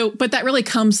 But that really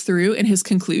comes through in his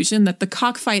conclusion that the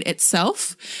cockfight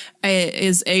itself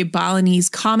is a Balinese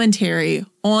commentary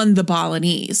on the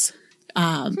Balinese.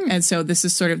 And so this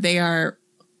is sort of, they are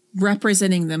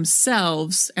representing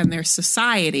themselves and their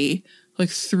society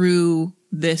through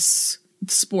this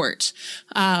sport.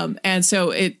 And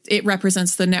so it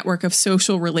represents the network of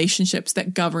social relationships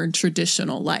that govern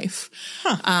traditional life.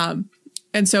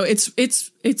 And so it's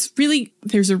really,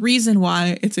 there's a reason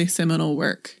why it's a seminal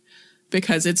work,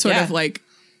 because it's sort of like,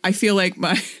 I feel like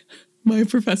my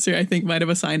professor, I think, might have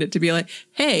assigned it to be like,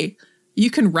 hey,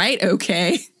 you can write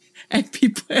okay. And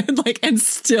people and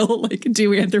still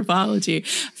do anthropology.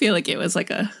 I feel like it was like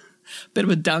a bit of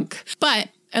a dunk. But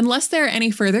unless there are any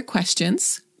further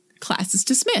questions, class is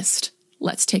dismissed.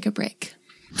 Let's take a break.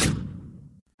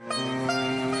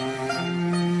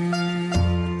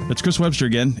 It's Chris Webster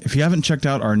again. If you haven't checked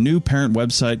out our new parent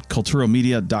website,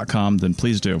 kulturomedia.com, then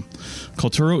please do.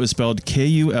 Kulturo is spelled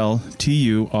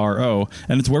Kulturo,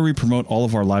 and it's where we promote all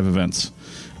of our live events.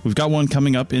 We've got one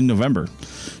coming up in November.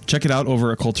 Check it out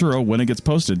over at Kulturo when it gets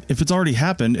posted. If it's already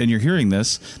happened and you're hearing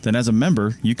this, then as a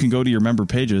member, you can go to your member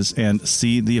pages and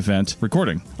see the event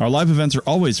recording. Our live events are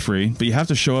always free, but you have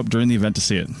to show up during the event to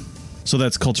see it. So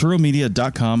that's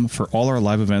kulturomedia.com for all our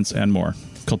live events and more.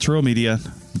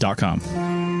 kulturomedia.com.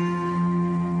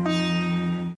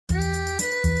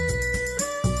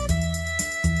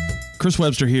 Chris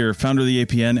Webster here, founder of the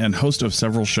APN and host of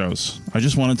several shows. I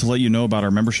just wanted to let you know about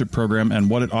our membership program and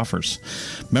what it offers.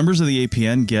 Members of the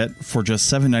APN get, for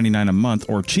just $7.99 a month,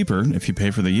 or cheaper if you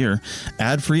pay for the year,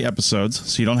 ad-free episodes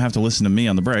so you don't have to listen to me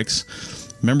on the breaks,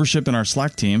 membership in our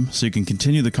Slack team so you can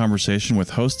continue the conversation with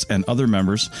hosts and other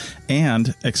members,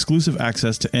 and exclusive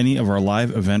access to any of our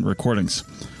live event recordings.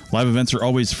 Live events are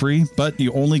always free, but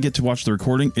you only get to watch the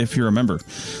recording if you're a member.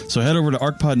 So head over to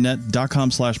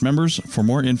arcpodnet.com/members for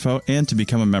more info and to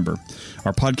become a member.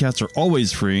 Our podcasts are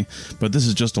always free, but this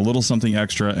is just a little something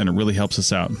extra and it really helps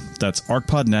us out. That's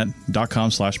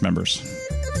arcpodnet.com/members.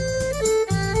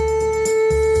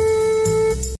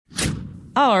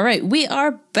 All right, we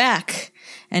are back.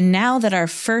 And now that our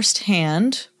first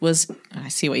hand was, I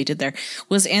see what you did there,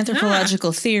 was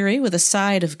anthropological theory with a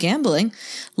side of gambling,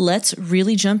 let's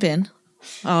really jump in.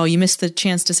 Oh, you missed the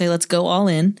chance to say let's go all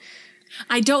in.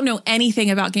 I don't know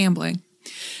anything about gambling.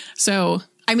 So,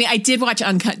 I mean, I did watch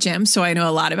Uncut Gems, so I know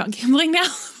a lot about gambling now.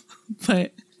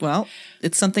 But well,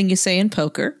 it's something you say in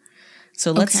poker.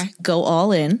 So let's go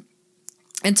all in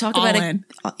and talk about it.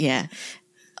 Yeah,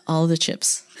 all the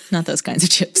chips. Not those kinds of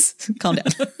chips. Calm down.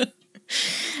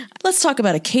 Let's talk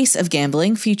about a case of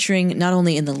gambling featuring not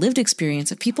only in the lived experience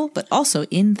of people, but also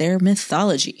in their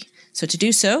mythology. So to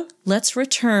do so, let's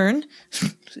return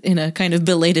in a kind of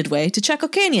belated way to Chaco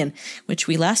Canyon, which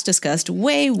we last discussed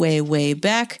way, way, way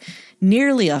back,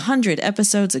 nearly 100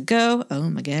 episodes ago. Oh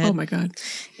my God. Oh my God.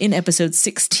 In episode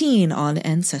 16 on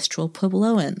ancestral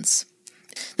Puebloans.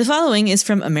 The following is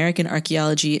from American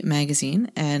Archaeology magazine,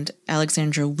 and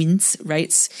Alexandra Wintz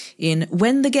writes in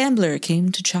When the Gambler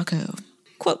Came to Chaco.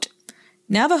 Quote,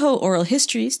 Navajo oral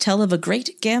histories tell of a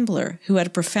great gambler who had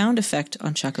a profound effect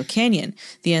on Chaco Canyon,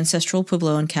 the ancestral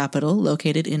Puebloan capital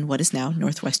located in what is now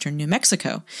northwestern New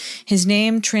Mexico. His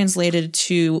name translated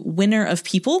to winner of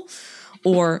people,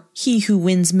 or he who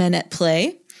wins men at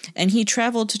play, and he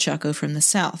traveled to Chaco from the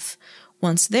south.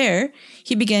 Once there,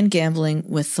 he began gambling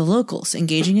with the locals,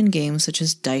 engaging in games such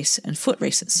as dice and foot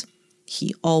races.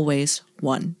 He always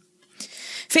won.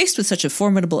 Faced with such a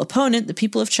formidable opponent, the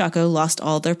people of Chaco lost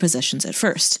all their possessions at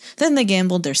first. Then they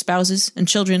gambled their spouses and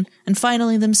children, and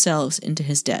finally themselves into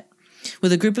his debt.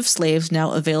 With a group of slaves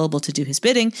now available to do his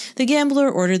bidding, the gambler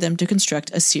ordered them to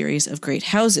construct a series of great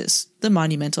houses, the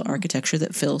monumental architecture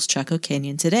that fills Chaco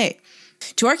Canyon today.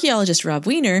 To archaeologist Rob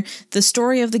Weiner, the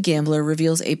story of the gambler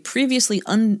reveals a previously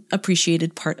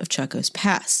unappreciated part of Chaco's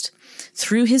past.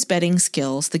 Through his betting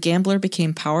skills, the gambler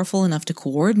became powerful enough to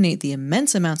coordinate the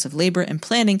immense amounts of labor and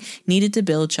planning needed to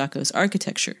build Chaco's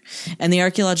architecture. And the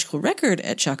archaeological record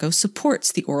at Chaco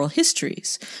supports the oral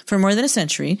histories. For more than a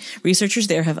century, researchers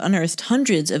there have unearthed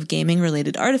hundreds of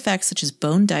gaming-related artifacts such as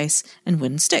bone dice and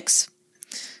wooden sticks.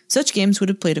 Such games would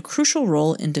have played a crucial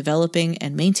role in developing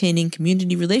and maintaining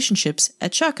community relationships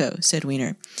at Chaco, said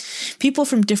Weiner. People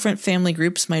from different family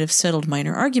groups might have settled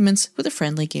minor arguments with a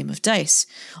friendly game of dice.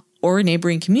 Or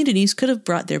neighboring communities could have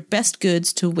brought their best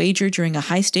goods to wager during a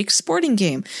high-stakes sporting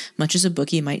game, much as a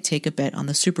bookie might take a bet on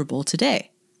the Super Bowl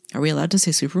today. Are we allowed to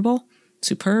say Super Bowl?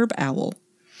 Superb owl.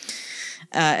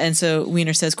 And so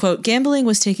Weiner says, quote, Gambling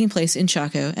was taking place in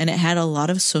Chaco, and it had a lot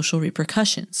of social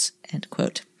repercussions, end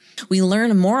quote. We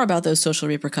learn more about those social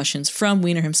repercussions from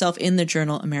Weiner himself in the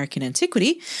journal American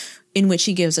Antiquity, in which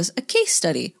he gives us a case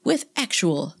study with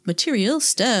actual material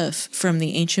stuff from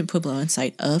the ancient Puebloan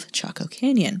site of Chaco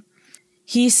Canyon.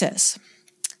 He says,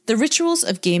 the rituals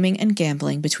of gaming and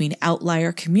gambling between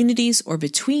outlier communities or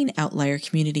between outlier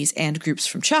communities and groups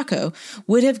from Chaco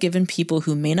would have given people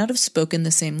who may not have spoken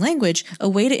the same language a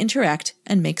way to interact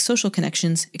and make social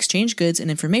connections, exchange goods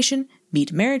and information,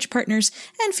 meet marriage partners,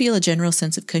 and feel a general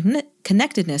sense of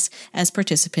connectedness as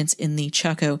participants in the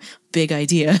Chaco Big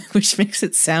Idea, which makes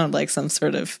it sound like some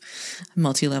sort of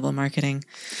multi-level marketing.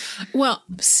 Well,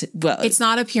 it's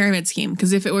not a pyramid scheme,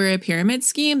 because if it were a pyramid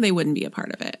scheme, they wouldn't be a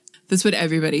part of it. That's what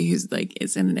everybody who's like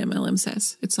is in an MLM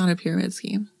says. It's not a pyramid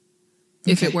scheme.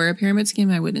 Okay. If it were a pyramid scheme,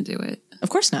 I wouldn't do it. Of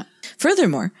course not.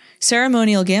 Furthermore,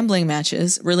 ceremonial gambling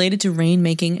matches related to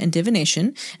rain-making and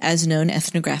divination, as known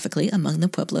ethnographically among the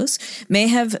Pueblos, may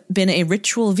have been a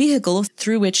ritual vehicle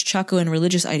through which Chacoan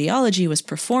religious ideology was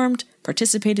performed,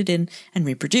 participated in, and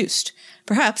reproduced.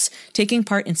 Perhaps taking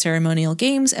part in ceremonial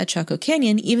games at Chaco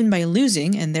Canyon, even by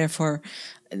losing and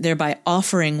thereby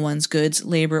offering one's goods,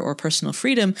 labor, or personal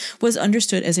freedom, was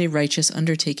understood as a righteous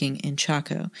undertaking in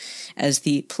Chaco, as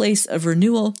the place of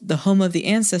renewal, the home of the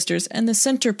ancestors, and the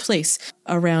center place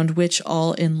around which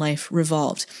all in life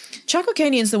revolved. Chaco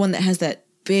Canyon is the one that has that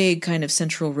big kind of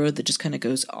central road that just kind of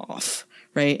goes off,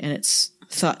 right? And it's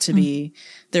thought to be,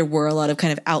 there were a lot of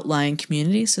kind of outlying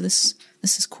communities, so this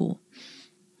is cool.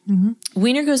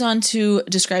 Weiner goes on to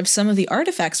describe some of the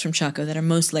artifacts from Chaco that are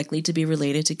most likely to be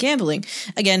related to gambling.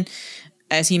 Again,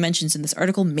 as he mentions in this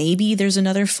article, maybe there's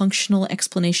another functional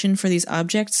explanation for these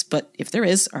objects, but if there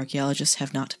is, archaeologists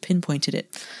have not pinpointed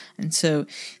it. And so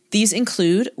these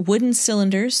include wooden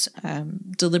cylinders,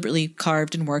 deliberately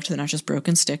carved and worked, they're not just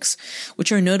broken sticks,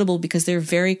 which are notable because they're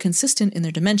very consistent in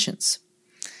their dimensions.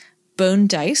 Bone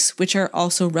dice, which are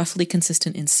also roughly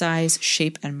consistent in size,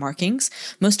 shape, and markings.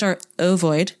 Most are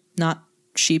ovoid, not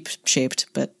sheep-shaped,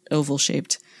 but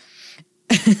oval-shaped.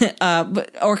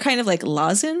 Or kind of like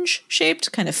lozenge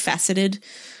shaped, kind of faceted,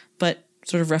 but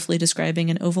sort of roughly describing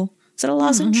an oval. Is that a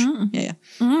lozenge? Yeah.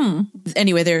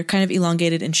 Anyway, they're kind of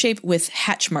elongated in shape with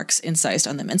hatch marks incised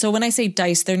on them. And so when I say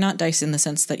dice, they're not dice in the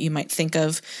sense that you might think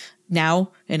of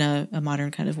now in a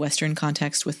modern kind of Western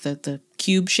context with the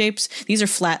cube shapes. These are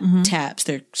flat tabs.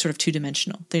 They're sort of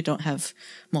two-dimensional. They don't have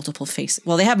multiple faces.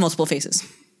 Well, they have multiple faces.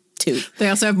 Two. They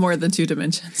also have more than two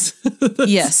dimensions.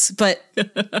 Yes, but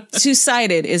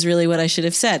two-sided is really what I should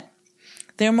have said.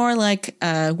 They're more like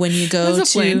when you go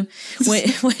to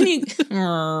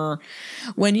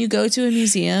when you go to a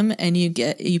museum and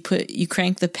you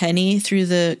crank the penny through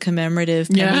the commemorative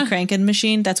penny cranking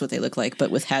machine. That's what they look like, but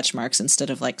with hatch marks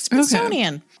instead of like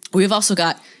Smithsonian. Okay. We've also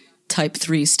got Type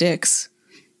 3 sticks,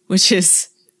 which is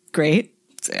great.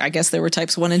 I guess there were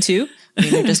types 1 and 2.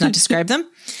 Weiner does not describe them.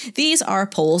 These are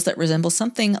poles that resemble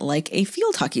something like a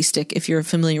field hockey stick, if you're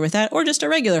familiar with that, or just a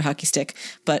regular hockey stick,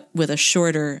 but with a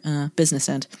shorter business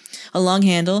end. A long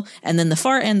handle, and then the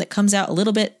far end that comes out a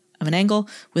little bit of an angle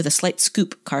with a slight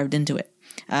scoop carved into it.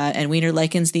 And Weiner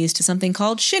likens these to something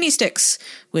called shinny sticks,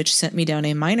 which sent me down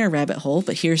a minor rabbit hole,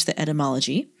 but here's the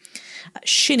etymology.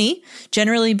 Shinny,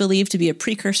 generally believed to be a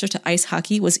precursor to ice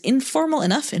hockey, was informal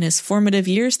enough in his formative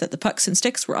years that the pucks and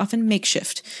sticks were often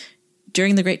makeshift.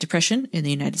 During the Great Depression in the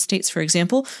United States, for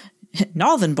example,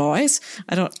 Northern boys,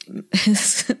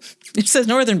 it says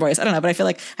Northern boys, I don't know, but I feel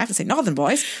like I have to say Northern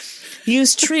boys,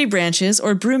 used tree branches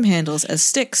or broom handles as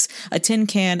sticks, a tin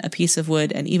can, a piece of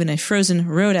wood, and even a frozen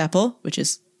road apple, which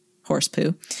is horse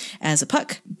poo, as a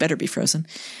puck. Better be frozen.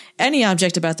 Any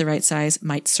object about the right size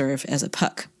might serve as a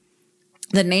puck.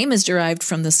 The name is derived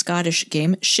from the Scottish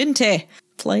game Shinty,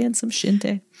 playing some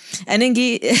Shinty. And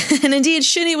indeed,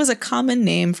 shinny was a common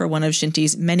name for one of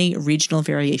Shinty's many regional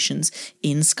variations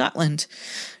in Scotland.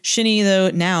 Shinny, though,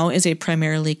 now is a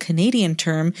primarily Canadian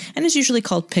term and is usually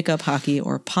called pickup hockey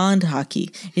or pond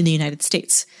hockey in the United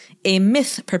States. A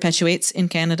myth perpetuates in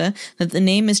Canada that the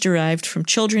name is derived from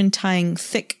children tying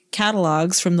thick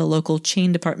catalogs from the local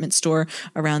chain department store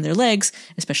around their legs,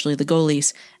 especially the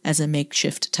goalies, as a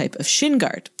makeshift type of shin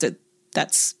guard.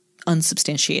 That's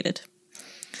unsubstantiated.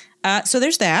 So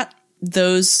there's that.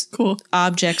 Those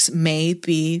objects may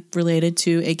be related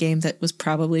to a game that was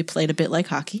probably played a bit like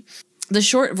hockey. The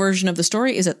short version of the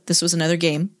story is that this was another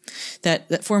game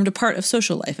that formed a part of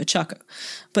social life at Chaco.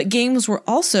 But games were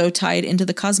also tied into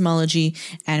the cosmology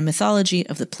and mythology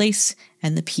of the place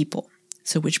and the people.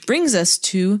 So which brings us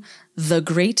to the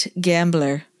Great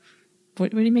Gambler.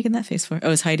 What are you making that face for?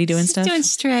 Oh, is Heidi doing stuff? Doing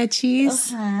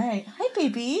stretchies. Oh, hi. Hi,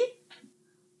 baby.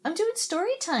 I'm doing story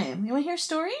time. You want to hear a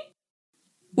story?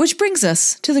 Which brings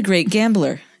us to the Great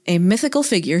Gambler, a mythical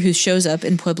figure who shows up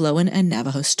in Puebloan and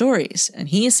Navajo stories. And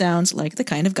he sounds like the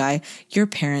kind of guy your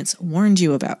parents warned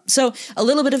you about. So a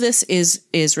little bit of this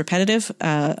is repetitive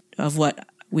of what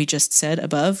we just said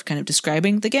above, kind of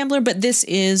describing the gambler. But this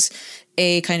is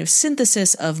a kind of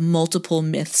synthesis of multiple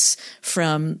myths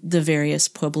from the various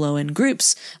Puebloan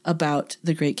groups about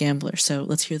the Great Gambler. So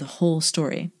let's hear the whole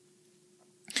story.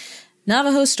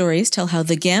 Navajo stories tell how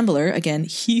the gambler, again,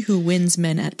 he who wins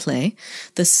men at play,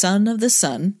 the son of the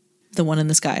sun, the one in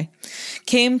the sky,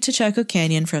 came to Chaco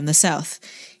Canyon from the south.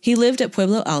 He lived at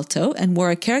Pueblo Alto and wore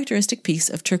a characteristic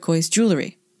piece of turquoise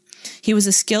jewelry. He was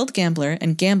a skilled gambler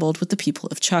and gambled with the people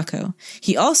of Chaco.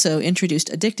 He also introduced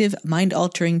addictive,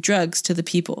 mind-altering drugs to the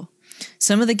people.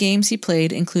 Some of the games he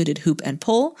played included hoop and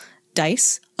pole,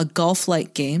 dice, a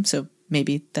golf-like game, so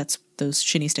maybe that's those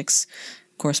shinny sticks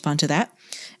correspond to that,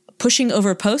 pushing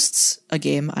over posts, a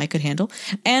game I could handle,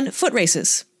 and foot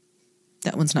races.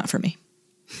 That one's not for me.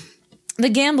 The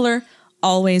gambler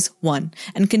always won,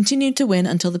 and continued to win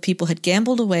until the people had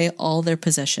gambled away all their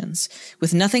possessions.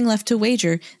 With nothing left to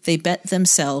wager, they bet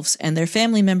themselves and their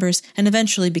family members, and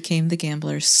eventually became the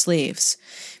gambler's slaves.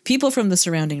 People from the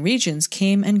surrounding regions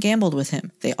came and gambled with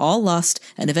him. They all lost,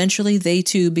 and eventually they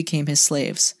too became his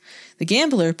slaves. The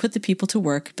gambler put the people to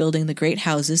work building the great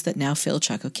houses that now fill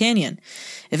Chaco Canyon.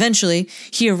 Eventually,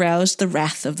 he aroused the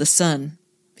wrath of the sun,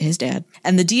 his dad,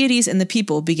 and the deities and the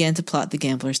people began to plot the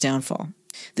gambler's downfall.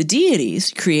 The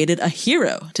deities created a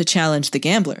hero to challenge the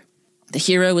gambler. The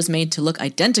hero was made to look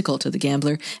identical to the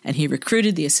gambler, and he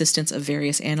recruited the assistance of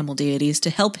various animal deities to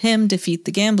help him defeat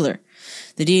the gambler.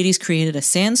 The deities created a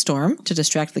sandstorm to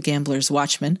distract the gambler's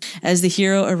watchmen as the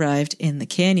hero arrived in the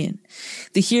canyon.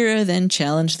 The hero then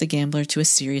challenged the gambler to a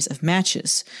series of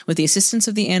matches. With the assistance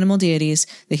of the animal deities,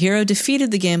 the hero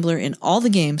defeated the gambler in all the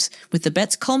games, with the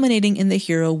bets culminating in the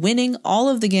hero winning all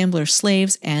of the gambler's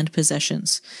slaves and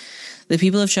possessions. The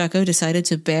people of Chaco decided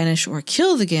to banish or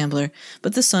kill the gambler,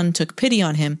 but the sun took pity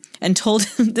on him and told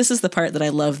him, this is the part that I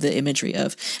love the imagery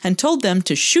of, and told them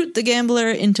to shoot the gambler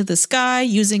into the sky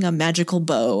using a magical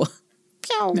bow.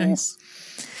 Nice.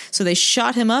 So they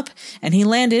shot him up, and he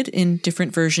landed in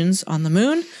different versions on the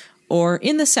moon or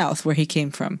in the south where he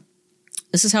came from.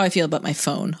 This is how I feel about my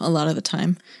phone a lot of the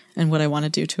time and what I want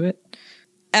to do to it.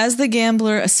 As the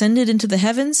gambler ascended into the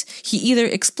heavens, he either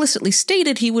explicitly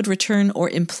stated he would return or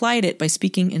implied it by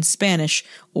speaking in Spanish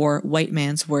or white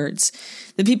man's words.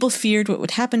 The people feared what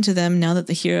would happen to them now that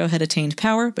the hero had attained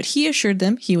power, but he assured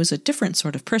them he was a different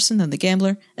sort of person than the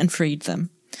gambler and freed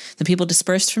them. The people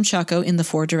dispersed from Chaco in the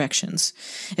 4 directions.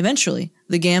 Eventually,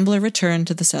 the gambler returned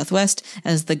to the southwest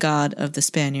as the god of the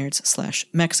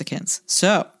Spaniards/Mexicans.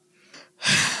 So,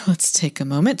 let's take a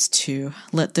moment to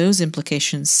let those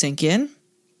implications sink in.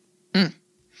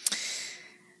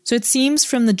 So it seems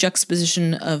from the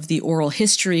juxtaposition of the oral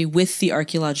history with the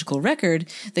archaeological record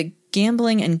that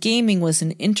gambling and gaming was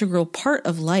an integral part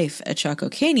of life at Chaco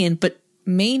Canyon, but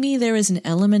maybe there is an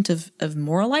element of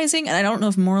moralizing, and I don't know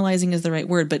if moralizing is the right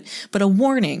word, but a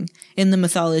warning in the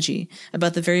mythology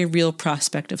about the very real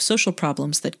prospect of social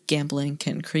problems that gambling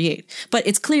can create. But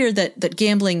it's clear that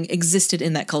gambling existed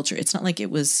in that culture. It's not like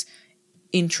it was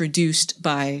introduced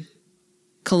by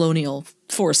colonial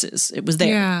forces. It was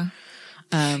there. Yeah.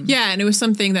 And it was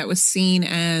something that was seen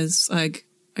as like,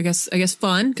 I guess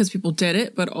fun because people did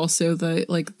it, but also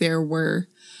there were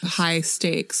high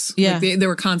stakes. Yeah. Like there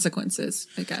were consequences,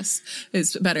 I guess,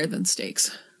 is better than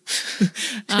stakes.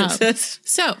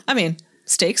 So, I mean,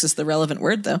 stakes is the relevant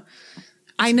word though.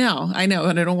 I know. And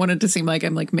I don't want it to seem like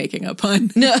I'm like making a pun.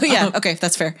 No. Yeah. Okay.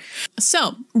 That's fair.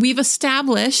 So we've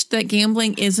established that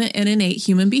gambling isn't an innate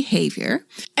human behavior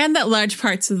and that large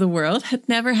parts of the world had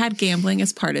never had gambling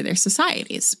as part of their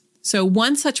societies. So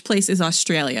one such place is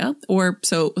Australia, or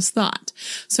so it was thought.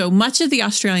 So much of the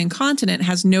Australian continent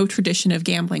has no tradition of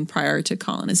gambling prior to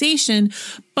colonization,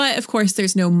 but of course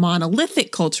there's no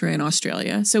monolithic culture in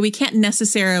Australia. So we can't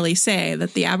necessarily say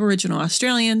that the Aboriginal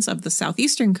Australians of the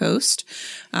southeastern coast,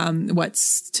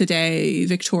 what's today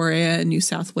Victoria and New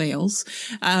South Wales,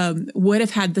 would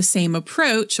have had the same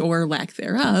approach or lack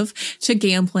thereof to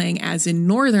gambling as in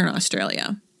Northern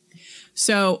Australia.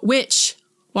 So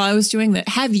while I was doing that,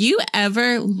 have you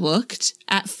ever looked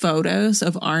at photos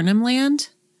of Arnhem Land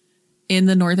in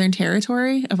the Northern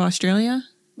Territory of Australia?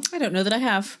 I don't know that I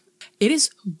have. It is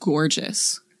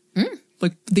gorgeous.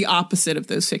 Like the opposite of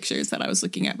those pictures that I was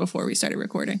looking at before we started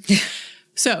recording.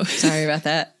 So sorry about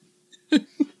that.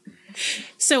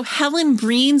 So Helen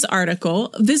Breen's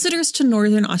article, Visitors to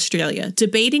Northern Australia,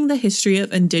 Debating the History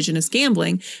of Indigenous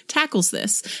Gambling, tackles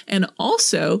this and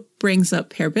also brings up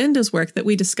Per Binda's work that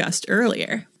we discussed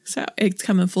earlier. So it's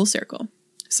coming full circle.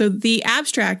 So the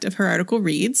abstract of her article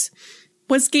reads,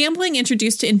 was gambling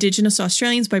introduced to Indigenous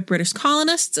Australians by British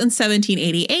colonists in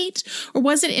 1788, or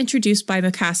was it introduced by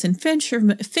Macassan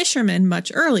fishermen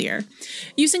much earlier?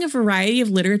 Using a variety of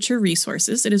literature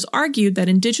resources, it is argued that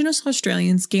Indigenous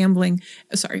Australian gambling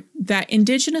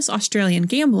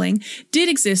did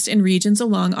exist in regions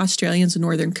along Australia's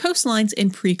northern coastlines in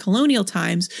pre-colonial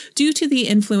times due to the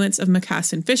influence of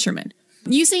Macassan fishermen.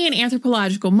 Using an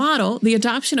anthropological model, the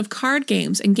adoption of card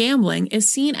games and gambling is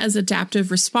seen as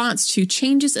adaptive response to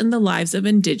changes in the lives of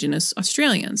Indigenous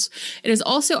Australians. It is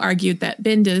also argued that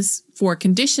Binda's 4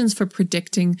 conditions for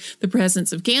predicting the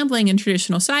presence of gambling in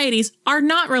traditional societies are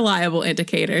not reliable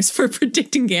indicators for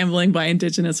predicting gambling by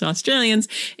Indigenous Australians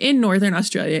in Northern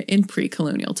Australia in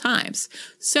pre-colonial times.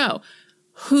 So,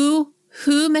 who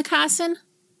Macassan?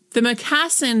 The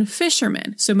Macassan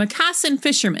fishermen. So Macassan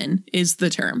fishermen is the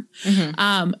term.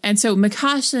 Mm-hmm. And so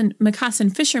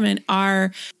Macassan fishermen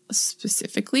are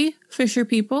specifically fisher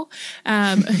people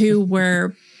who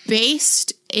were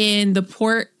based in the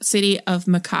port city of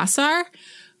Makassar,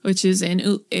 which is on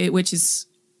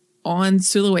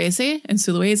Sulawesi. And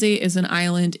Sulawesi is an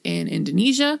island in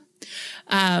Indonesia.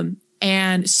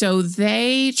 And so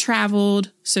they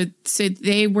traveled, so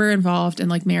they were involved in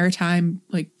like maritime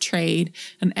like trade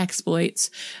and exploits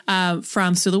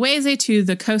from Sulawesi to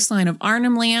the coastline of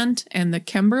Arnhem Land and the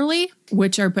Kimberley,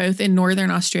 which are both in Northern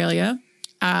Australia.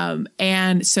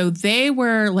 And so they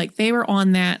were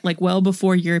on that like well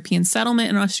before European settlement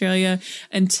in Australia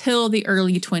until the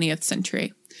early 20th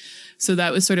century. So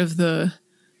that was sort of the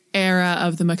era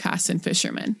of the Macassan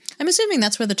fishermen. I'm assuming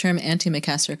that's where the term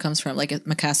antimacassar comes from, like a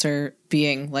macassar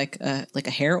being like a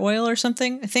hair oil or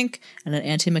something, I think. And an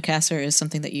antimacassar is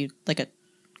something that you, like a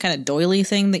kind of doily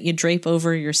thing that you drape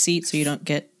over your seat so you don't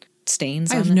get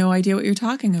stains on it. I have no idea what you're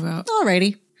talking about.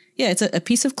 Alrighty. Yeah, it's a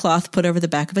piece of cloth put over the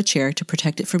back of a chair to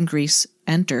protect it from grease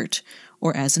and dirt,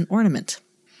 or as an ornament.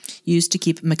 Used to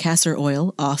keep macassar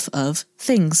oil off of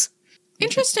things.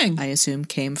 Interesting. I assume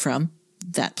came from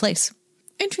that place.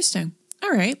 Interesting.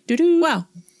 All right. Doo-doo. Well,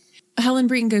 Helen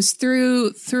Breton goes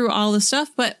through all the stuff,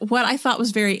 but what I thought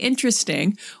was very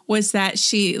interesting was that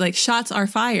she, like, shots are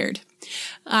fired.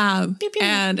 Pew, pew.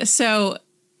 And so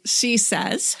she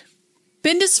says,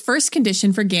 Binda's first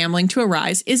condition for gambling to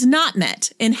arise is not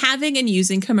met in having and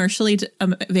using commercially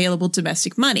available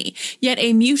domestic money, yet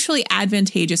a mutually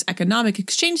advantageous economic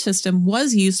exchange system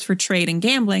was used for trade and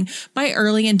gambling by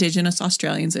early Indigenous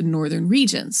Australians in northern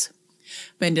regions.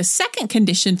 Binda's second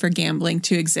condition for gambling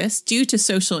to exist due to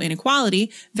social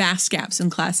inequality, vast gaps in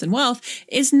class and wealth,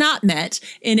 is not met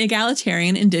in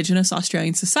egalitarian Indigenous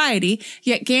Australian society,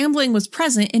 yet gambling was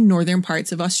present in northern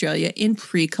parts of Australia in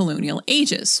pre-colonial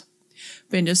ages.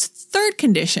 Binda's third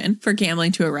condition for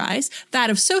gambling to arise, that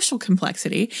of social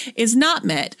complexity, is not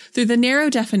met through the narrow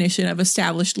definition of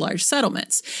established large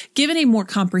settlements. Given a more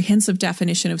comprehensive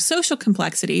definition of social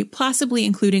complexity, possibly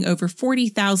including over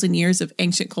 40,000 years of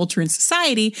ancient culture and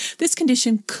society, this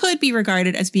condition could be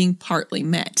regarded as being partly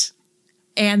met.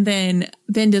 And then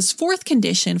Binda's fourth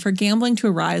condition for gambling to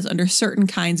arise under certain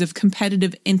kinds of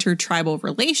competitive intertribal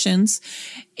relations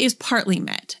is partly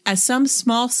met, as some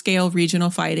small-scale regional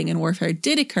fighting and warfare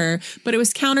did occur, but it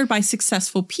was countered by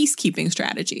successful peacekeeping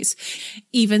strategies.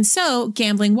 Even so,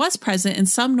 gambling was present in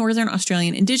some Northern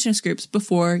Australian Indigenous groups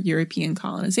before European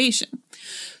colonization.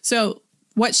 So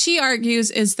what she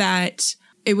argues is that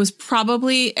it was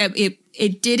probably,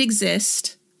 it did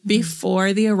exist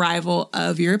before the arrival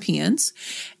of Europeans.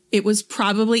 It was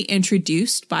probably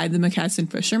introduced by the Macassan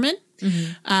fishermen.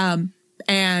 Mm-hmm.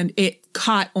 And it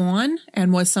caught on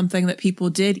and was something that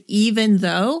people did, even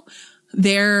though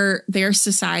their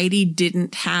society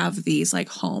didn't have these like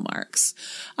hallmarks,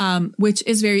 which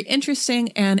is very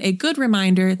interesting and a good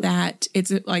reminder that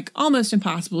it's like almost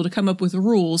impossible to come up with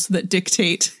rules that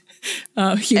dictate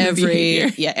human behavior.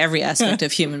 Yeah, every aspect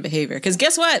of human behavior. Because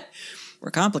guess what?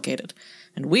 We're complicated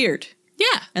and weird.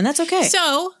 Yeah. And that's okay.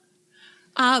 So,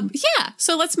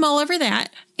 so let's mull over that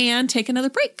and take another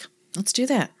break. Let's do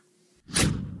that.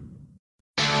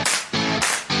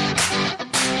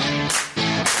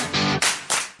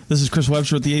 This is Chris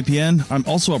Webster at the APN. I'm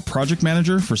also a project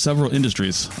manager for several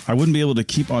industries. I wouldn't be able to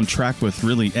keep on track with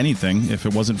really anything if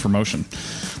it wasn't for Motion.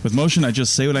 With Motion, I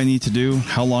just say what I need to do,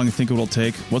 how long I think it will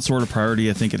take, what sort of priority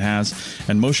I think it has,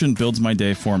 and Motion builds my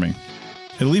day for me.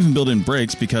 It'll even build in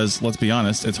breaks because, let's be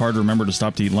honest, it's hard to remember to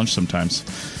stop to eat lunch sometimes.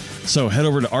 So head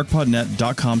over to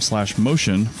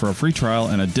arcpodnet.com/motion for a free trial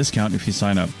and a discount if you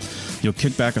sign up. You'll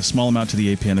kick back a small amount to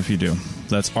the APN if you do.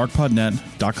 That's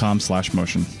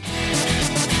arcpodnet.com/motion.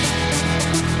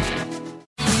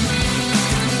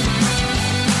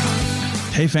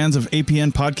 Hey fans of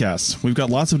APN podcasts, we've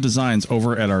got lots of designs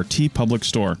over at our TeePublic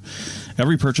store.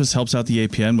 Every purchase helps out the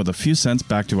APN with a few cents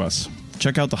back to us.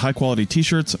 Check out the high-quality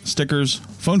t-shirts, stickers,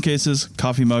 phone cases,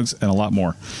 coffee mugs, and a lot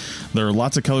more. There are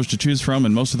lots of colors to choose from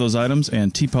in most of those items,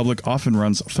 and TeePublic often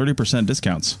runs 30%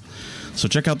 discounts. So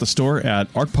check out the store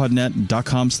at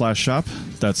arcpodnet.com/shop.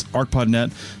 That's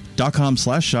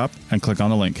arcpodnet.com/shop, and click on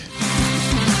the link.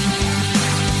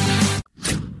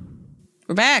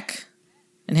 We're back.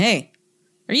 And hey,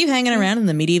 are you hanging around in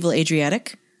the medieval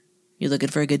Adriatic? You looking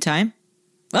for a good time?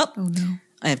 Well, Oh, no.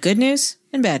 I have good news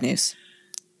and bad news.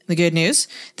 The good news,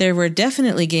 there were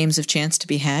definitely games of chance to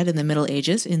be had in the Middle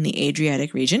Ages in the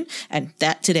Adriatic region, and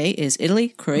that today is Italy,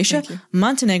 Croatia,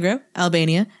 Montenegro,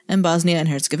 Albania, and Bosnia and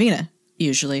Herzegovina,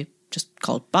 usually just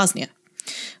called Bosnia.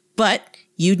 But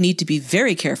you'd need to be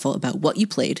very careful about what you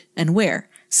played and where.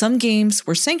 Some games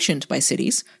were sanctioned by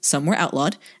cities, some were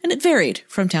outlawed, and it varied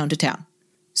from town to town.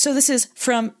 So this is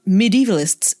from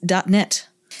medievalists.net.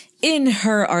 In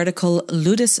her article,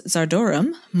 Ludus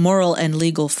Zardorum, Moral and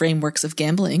Legal Frameworks of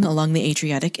Gambling Along the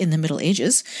Adriatic in the Middle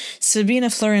Ages,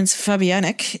 Sabina Florence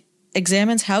Fabianic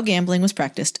examines how gambling was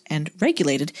practiced and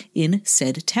regulated in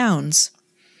said towns.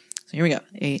 So here we go,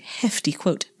 a hefty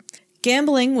quote.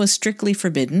 Gambling was strictly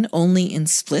forbidden only in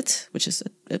Split, which is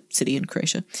a city in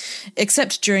Croatia,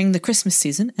 except during the Christmas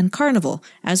season and Carnival,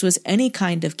 as was any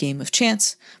kind of game of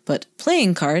chance, but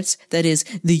playing cards, that is,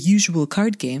 the usual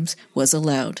card games, was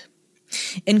allowed.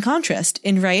 In contrast,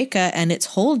 in Rijeka and its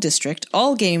whole district,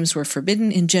 all games were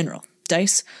forbidden in general.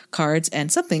 Dice, cards,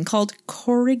 and something called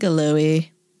Korigalo.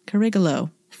 Korigalo.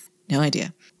 No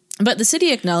idea. But the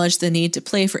city acknowledged the need to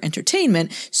play for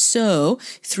entertainment, so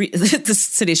the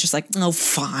city is just like, oh,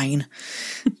 fine.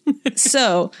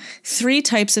 So 3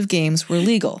 types of games were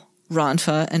legal,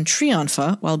 Ronfa and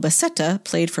Triunfa, while Basetta,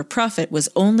 played for profit, was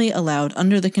only allowed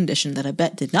under the condition that a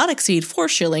bet did not exceed 4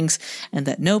 shillings and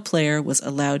that no player was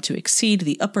allowed to exceed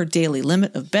the upper daily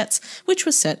limit of bets, which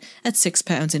was set at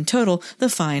 £6 in total. The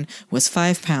fine was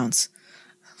 £5.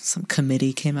 Some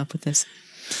committee came up with this.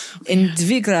 In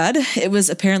Dvigrad, it was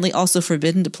apparently also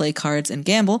forbidden to play cards and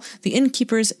gamble. The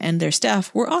innkeepers and their staff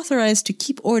were authorized to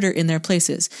keep order in their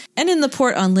places, and in the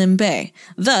port on Lim Bay.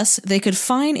 Thus, they could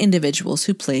fine individuals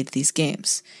who played these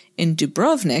games. In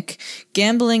Dubrovnik,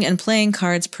 gambling and playing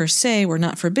cards per se were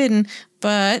not forbidden,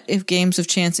 but if games of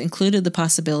chance included the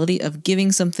possibility of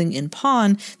giving something in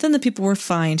pawn, then the people were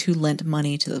fined who lent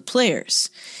money to the players.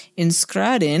 In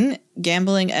Skradin,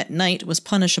 gambling at night was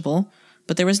punishable,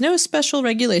 but there was no special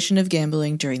regulation of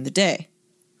gambling during the day.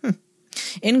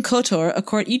 In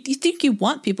Kotor, you think you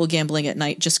want people gambling at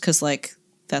night just because, like,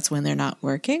 that's when they're not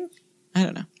working? I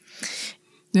don't know.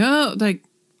 No, like,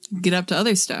 get up to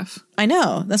other stuff. I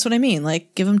know. That's what I mean.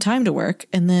 Like, give them time to work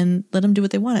and then let them do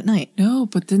what they want at night. No,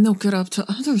 but then they'll get up to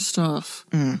other stuff.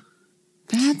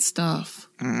 Bad stuff.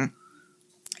 In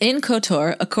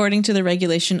Kotor, according to the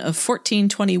regulation of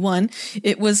 1421,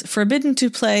 it was forbidden to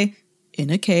play in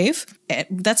a cave.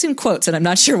 That's in quotes, and I'm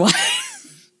not sure why.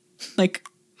 Like,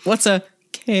 what's a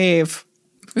cave?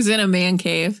 It was in a man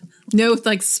cave. No,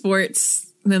 like,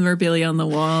 sports memorabilia on the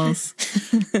walls.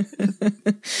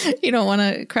 You don't want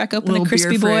to crack open a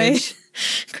crispy boy?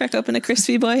 Crack open a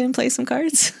crispy boy and play some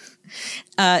cards?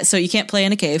 So you can't play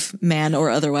in a cave, man or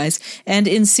otherwise, and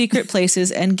in secret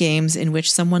places and games in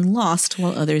which someone lost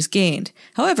while others gained.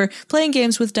 However, playing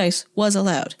games with dice was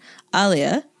allowed.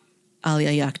 Alia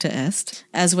jacta est,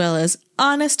 as well as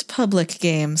honest public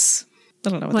games.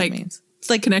 I don't know what that means. It's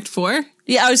like Connect 4?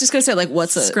 Yeah, I was just going to say, like,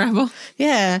 what's a... Scrabble?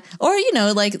 Yeah. Or, you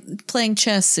know, like playing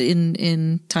chess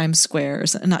in Times Square or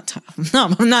something. Not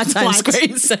Times Square,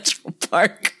 in Central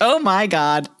Park. Oh, my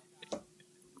God.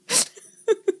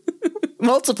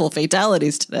 Multiple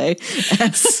fatalities today.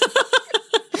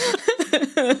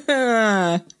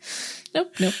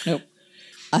 Nope.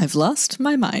 I've lost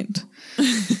my mind.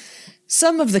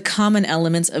 Some of the common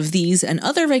elements of these and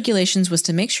other regulations was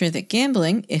to make sure that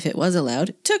gambling, if it was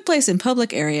allowed, took place in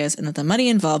public areas and that the money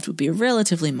involved would be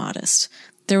relatively modest.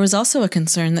 There was also a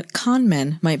concern that con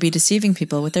men might be deceiving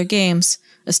people with their games.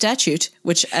 A statute,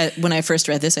 which when I first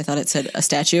read this, I thought it said a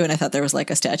statue, and I thought there was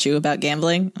like a statue about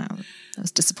gambling. I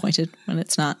was disappointed when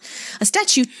it's not. A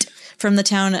statute from the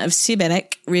town of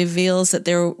Sibenek reveals that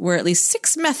there were at least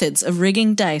 6 methods of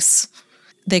rigging dice.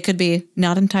 They could be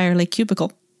not entirely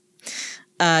cubical.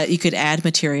 You could add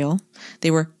material. They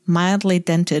were mildly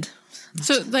dented.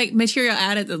 So, like, material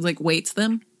added that, like, weights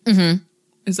them?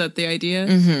 Is that the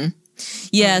idea?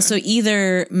 Yeah, so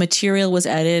either material was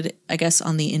added, I guess,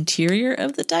 on the interior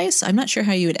of the dice. I'm not sure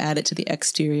how you would add it to the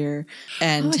exterior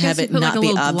and have it not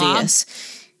be obvious.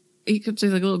 You could do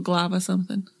like a little glob or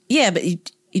something. Yeah, but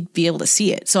you'd be able to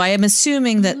see it. So I am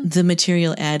assuming that the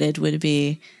material added would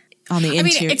be on the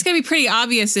interior. I mean, it's going to be pretty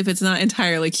obvious if it's not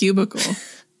entirely cubical.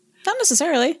 Not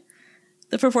necessarily.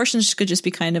 The proportions could just be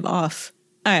kind of off.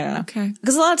 I don't know. Okay.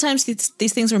 Because a lot of times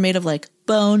these things were made of like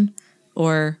bone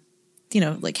or, you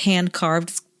know, like hand carved.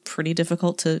 It's pretty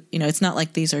difficult to, you know, it's not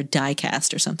like these are die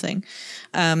cast or something.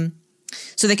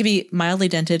 So they could be mildly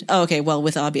dented. Oh, okay. Well,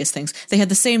 with obvious things. They had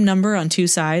the same number on 2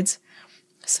 sides.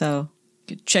 So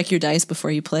check your dice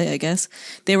before you play, I guess.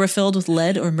 They were filled with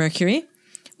lead or mercury,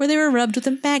 or they were rubbed with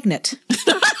a magnet.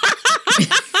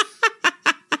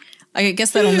 I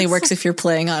guess that only works if you're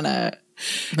playing on a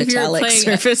metallic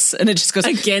surface and it just goes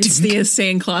against the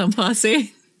insane clown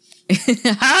posse.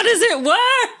 How does it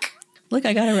work? Look,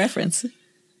 I got a reference.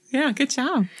 Yeah, good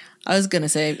job. I was going to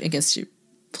say against you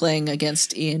playing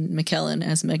against Ian McKellen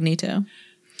as Magneto.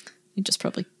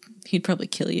 He'd probably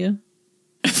kill you.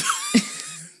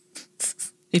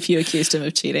 If you accused him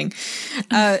of cheating.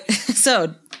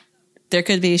 So there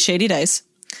could be shady dice.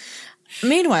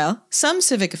 Meanwhile, some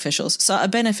civic officials saw a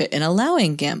benefit in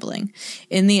allowing gambling.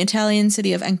 In the Italian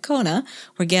city of Ancona,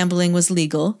 where gambling was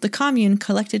legal, the commune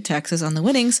collected taxes on the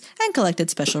winnings and collected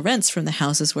special rents from the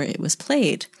houses where it was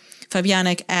played.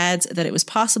 Fabianek adds that it was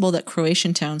possible that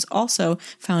Croatian towns also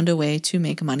found a way to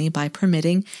make money by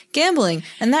permitting gambling.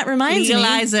 And that reminds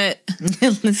Legalize it.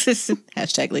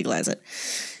 Hashtag legalize it.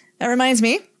 That reminds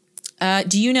me,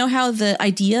 do you know how the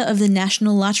idea of the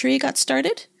National Lottery got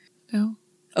started? No.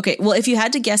 Okay, well, if you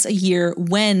had to guess a year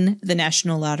when the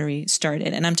National Lottery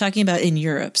started, and I'm talking about in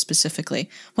Europe specifically,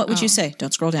 what would you say?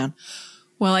 Don't scroll down.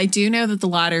 Well, I do know that the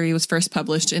lottery was first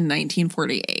published in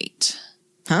 1948.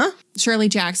 Huh? Shirley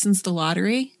Jackson's The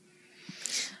Lottery.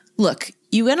 Look,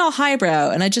 you went all highbrow,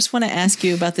 and I just want to ask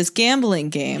you about this gambling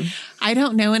game. I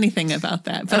don't know anything about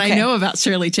that, but Okay. I know about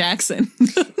Shirley Jackson.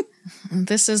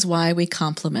 This is why we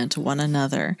compliment one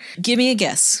another. Give me a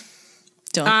guess.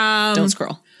 Don't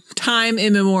scroll. Time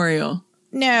immemorial.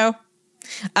 No.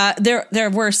 There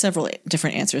were several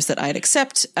different answers that I'd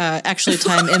accept. Actually,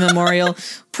 time immemorial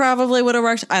probably would have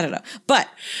worked. I don't know. But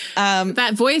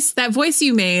That voice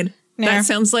you made, No. that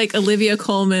sounds like Olivia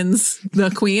Colman's The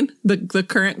Queen, the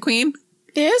current queen.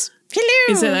 yes.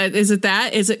 Hello. Is it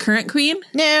that? Is it current queen?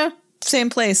 No. Same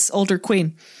place. Older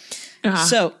queen.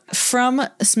 So from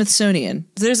Smithsonian,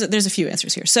 there's a few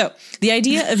answers here. So the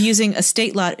idea of using a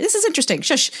state lot. This is interesting.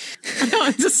 Shush. No,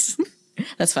 I just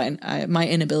That's fine. My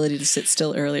inability to sit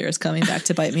still earlier is coming back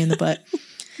to bite me in the butt.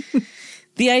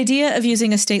 The idea of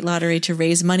using a state lottery to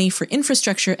raise money for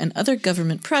infrastructure and other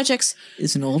government projects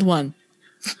is an old one.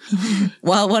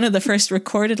 While one of the first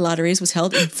recorded lotteries was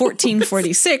held in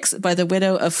 1446 by the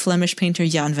widow of Flemish painter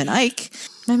Jan van Eyck.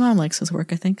 My mom likes his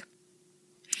work, I think.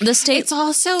 The state. it's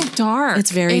all so dark. It's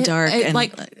very dark and-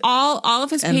 like all of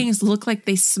his paintings look like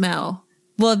they smell.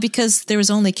 Well, because there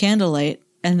was only candlelight,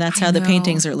 and that's I how the know.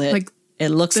 paintings are lit. Like, it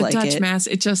looks The like Dutch it. mass,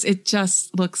 it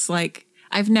just looks like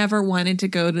I've never wanted to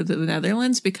go to the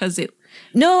Netherlands because it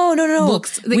No.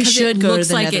 looks We because should it go looks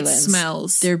to the like Netherlands. it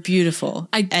smells. They're beautiful.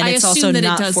 I it's assume also that it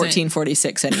not doesn't.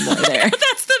 1446 anymore there.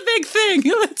 That's the big thing.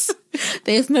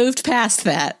 They've moved past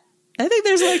that. I think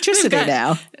there's electricity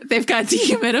now. They've got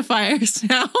dehumidifiers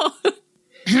now.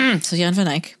 So Jan van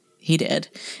Eyck, he did.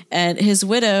 And his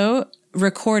widow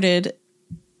recorded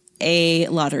a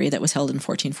lottery that was held in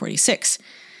 1446.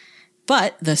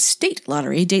 But the state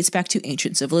lottery dates back to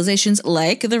ancient civilizations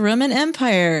like the Roman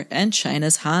Empire and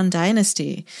China's Han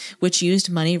Dynasty, which used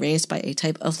money raised by a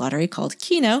type of lottery called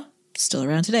keno, still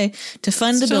around today, to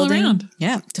fund the Still building. around.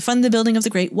 Yeah, to fund the building of the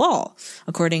Great Wall,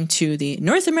 according to the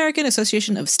North American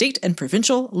Association of State and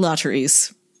Provincial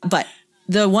Lotteries. But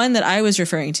the one that I was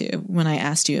referring to when I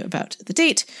asked you about the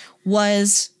date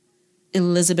was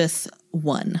Elizabeth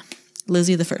I,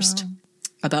 Lizzie the First,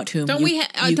 about whom Don't you, we?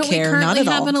 you Don't we care not currently at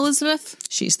have all. an Elizabeth?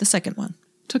 She's the second one.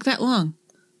 Took that long.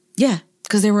 Yeah,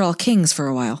 because they were all kings for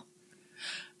a while.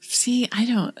 See, I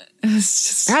don't. It's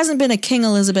just. There hasn't been a King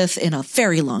Elizabeth in a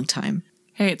very long time.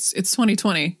 Hey, it's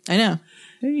 2020. I know.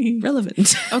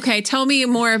 Relevant. Okay, tell me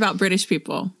more about British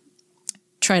people.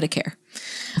 Try to care.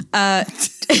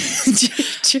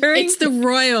 During It's the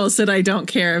royals that I don't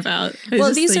care about.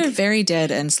 Well, these are very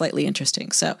dead and slightly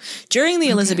interesting. So, during the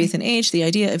Elizabethan age, the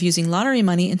idea of using lottery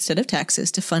money instead of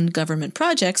taxes to fund government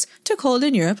projects took hold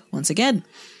in Europe once again.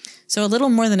 So, a little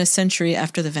more than a century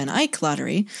after the Van Eyck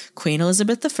lottery, Queen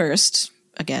Elizabeth I,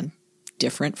 again,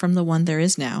 different from the one there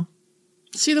is now.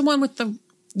 See the one with the.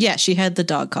 Yeah, she had the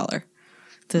dog collar.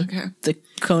 Okay. The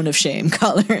cone of shame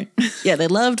collar. Yeah, they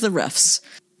loved the ruffs.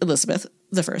 Elizabeth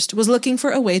I was looking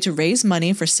for a way to raise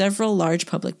money for several large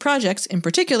public projects, in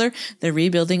particular, the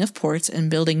rebuilding of ports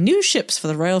and building new ships for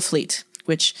the royal fleet,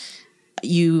 which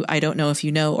I don't know if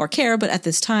you know or care, but at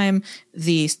this time,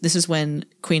 this is when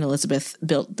Queen Elizabeth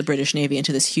built the British Navy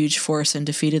into this huge force and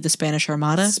defeated the Spanish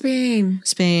Armada. Spain.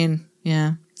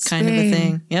 Yeah, kind of a Spain.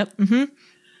 thing. Yep. Mm-hmm.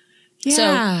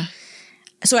 Yeah.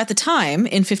 So at the time,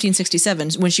 in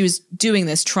 1567, when she was doing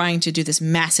this, trying to do this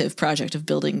massive project of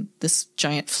building this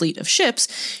giant fleet of ships,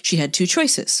 she had two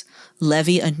choices: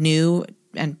 levy a new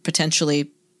and potentially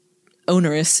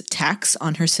onerous tax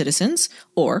on her citizens,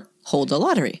 or hold a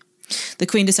lottery. The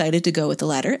Queen decided to go with the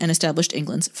latter and established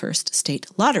England's first state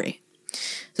lottery.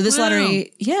 So this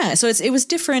lottery, so it was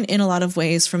different in a lot of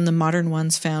ways from the modern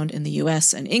ones found in the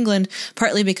US and England,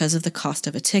 partly because of the cost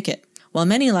of a ticket. While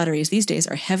many lotteries these days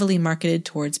are heavily marketed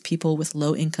towards people with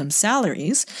low-income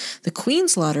salaries, the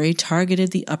Queen's Lottery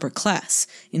targeted the upper class.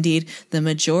 Indeed, the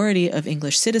majority of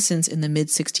English citizens in the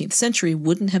mid-16th century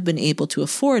wouldn't have been able to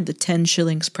afford the 10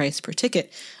 shillings price per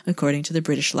ticket, according to the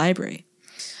British Library.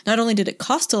 Not only did it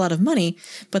cost a lot of money,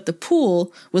 but the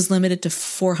pool was limited to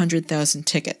 400,000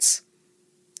 tickets.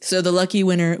 So the lucky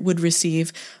winner would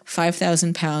receive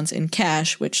 £5,000 in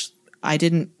cash, which I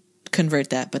didn't convert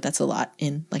that, but that's a lot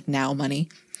in like now money.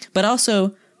 But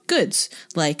also goods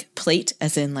like plate,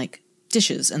 as in like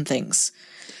dishes and things.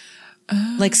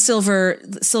 Like silver,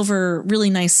 really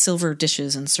nice silver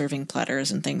dishes and serving platters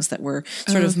and things that were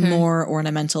sort of more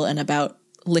ornamental and about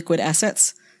liquid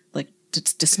assets, like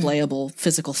displayable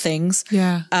physical things.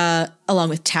 Yeah. Along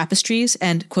with tapestries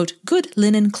and, quote, good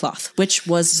linen cloth, which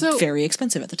was very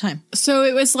expensive at the time. So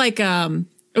it was like a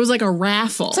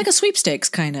raffle. It's like a sweepstakes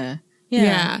kind of.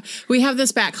 Yeah. We have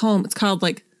this back home. It's called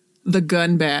like the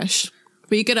Gun Bash,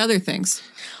 but you get other things.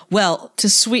 Well, to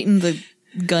sweeten the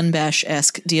Gun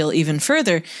Bash-esque deal even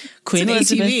further, Queen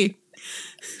Elizabeth. ATV.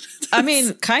 I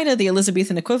mean, kind of the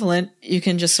Elizabethan equivalent. You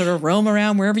can just sort of roam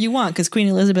around wherever you want because Queen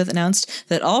Elizabeth announced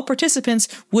that all participants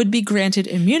would be granted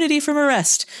immunity from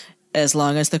arrest as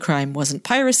long as the crime wasn't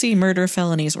piracy, murder,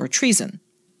 felonies, or treason.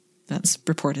 That's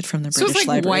reported from the British Library. So it's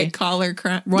like Library. white-collar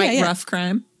crime, rough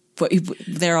crime. But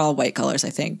they're all white collars,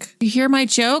 I think. You hear my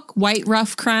joke? White,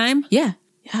 rough crime? Yeah.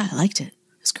 Yeah, I liked it.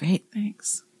 It was great.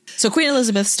 Thanks. So Queen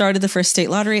Elizabeth started the first state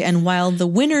lottery, and while the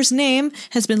winner's name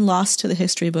has been lost to the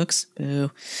history books,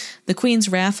 boo, the Queen's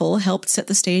raffle helped set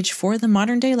the stage for the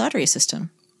modern-day lottery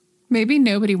system. Maybe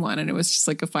nobody won, and it was just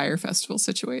like a fire festival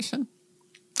situation.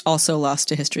 Also lost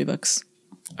to history books.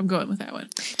 I'm going with that one.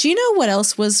 Do you know what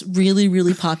else was really,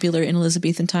 really popular in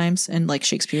Elizabethan times and like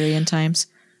Shakespearean times?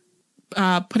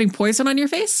 Putting poison on your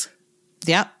face?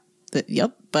 Yep.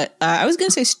 But I was going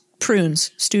to say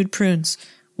prunes, stewed prunes.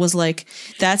 Was like,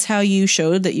 that's how you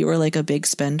showed that you were like a big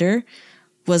spender,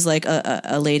 was like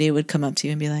a lady would come up to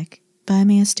you and be like, buy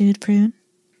me a stewed prune.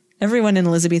 Everyone in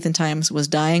Elizabethan times was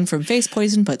dying from face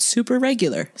poison, but super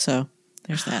regular. So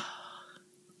there's that.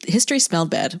 History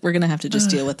smelled bad. We're going to have to just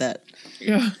deal with that.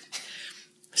 Yeah.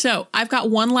 So I've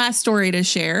got one last story to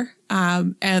share.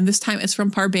 And this time it's from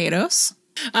Barbados.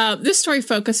 This story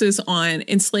focuses on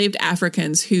enslaved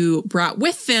Africans who brought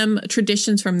with them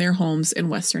traditions from their homes in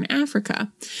Western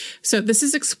Africa. So this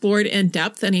is explored in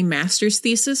depth in a master's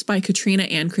thesis by Katrina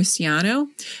Ann Cristiano,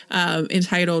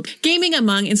 entitled Gaming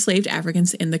Among Enslaved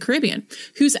Africans in the Caribbean,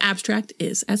 whose abstract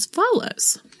is as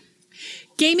follows.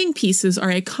 Gaming pieces are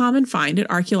a common find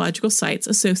at archaeological sites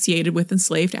associated with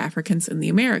enslaved Africans in the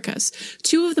Americas.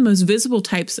 Two of the most visible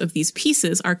types of these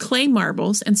pieces are clay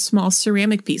marbles and small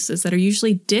ceramic pieces that are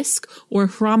usually disc or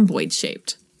rhomboid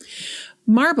shaped.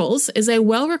 Marbles is a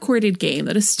well-recorded game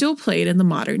that is still played in the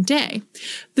modern day.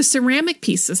 The ceramic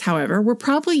pieces, however, were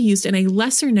probably used in a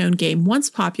lesser-known game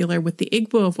once popular with the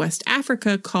Igbo of West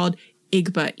Africa called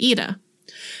Igba Ida.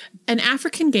 An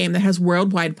African game that has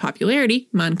worldwide popularity,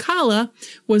 Mancala,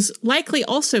 was likely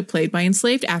also played by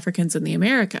enslaved Africans in the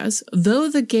Americas, though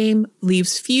the game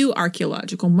leaves few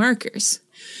archaeological markers.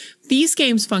 These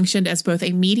games functioned as both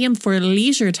a medium for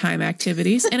leisure time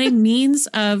activities and a means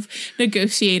of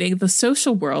negotiating the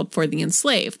social world for the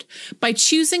enslaved. By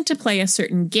choosing to play a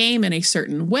certain game in a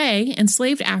certain way,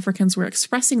 enslaved Africans were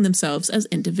expressing themselves as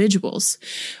individuals.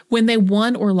 When they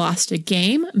won or lost a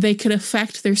game, they could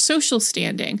affect their social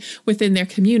standing within their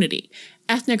community.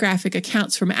 Ethnographic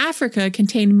accounts from Africa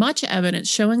contain much evidence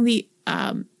showing the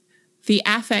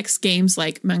effects games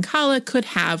like Mancala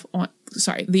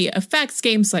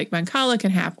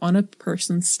can have on a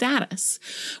person's status.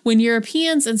 When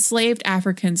Europeans enslaved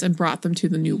Africans and brought them to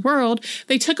the New World,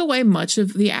 they took away much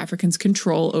of the Africans'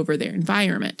 control over their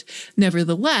environment.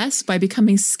 Nevertheless, by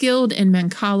becoming skilled in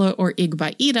Mancala or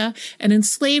Igba Ida, an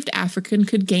enslaved African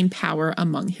could gain power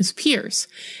among his peers.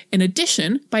 In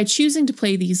addition, by choosing to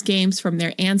play these games from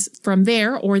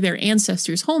their or their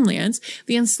ancestors' homelands,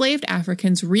 the enslaved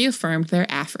Africans reaffirmed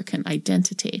their African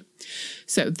identity.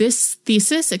 So this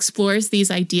thesis explores these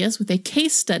ideas with a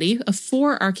case study of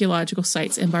 4 archaeological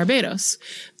sites in Barbados.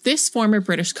 This former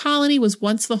British colony was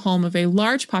once the home of a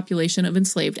large population of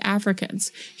enslaved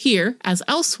Africans. Here, as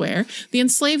elsewhere, the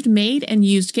enslaved made and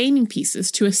used gaming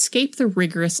pieces to escape the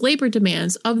rigorous labor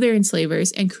demands of their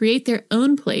enslavers and create their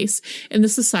own place in the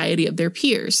society of their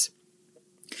peers.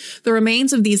 The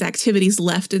remains of these activities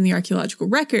left in the archaeological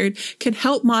record can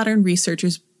help modern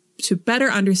researchers to better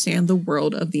understand the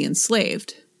world of the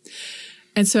enslaved.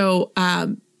 And so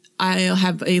I'll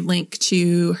have a link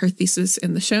to her thesis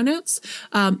in the show notes.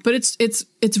 But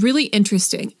it's really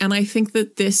interesting. And I think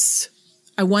that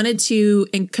I wanted to,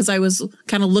 because I was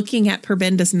kind of looking at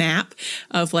Perbenda's map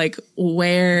of like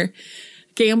where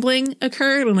gambling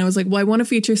occurred. And I was like, well, I want to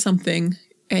feature something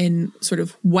in sort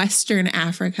of Western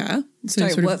Africa. So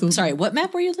what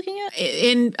map were you looking at?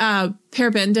 In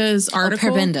Perbenda's article,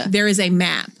 Perbenda. there is a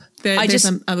map There's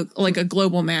a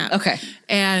global map. Okay.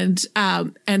 And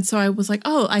so I was like,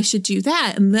 oh, I should do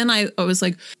that. And then I was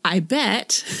like, I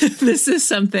bet this is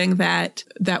something that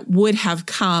would have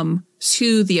come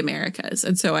to the Americas.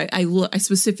 And so I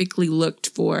specifically looked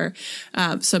for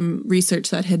some research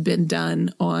that had been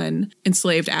done on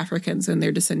enslaved Africans and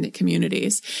their descendant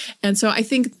communities. And so I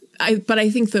think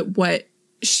that what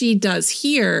she does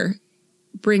here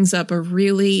brings up a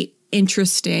really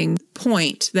interesting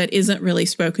point that isn't really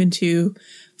spoken to,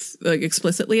 like,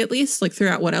 explicitly, at least, like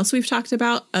throughout what else we've talked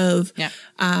about, of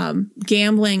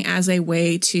gambling as a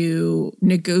way to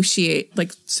negotiate,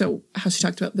 like, so how she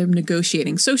talked about them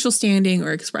negotiating social standing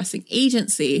or expressing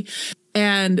agency,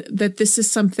 and that this is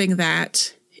something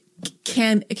that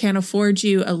can afford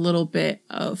you a little bit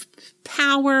of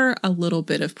power, a little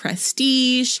bit of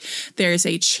prestige. There's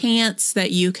a chance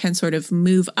that you can sort of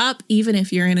move up, even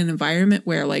if you're in an environment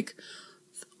where, like,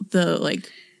 the,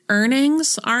 like,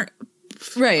 earnings are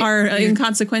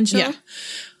inconsequential. Yeah.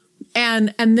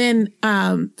 And then,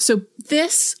 so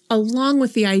this, along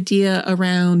with the idea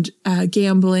around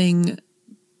gambling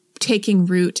taking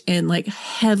root in, like,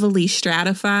 heavily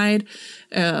stratified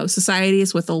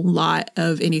societies with a lot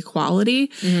of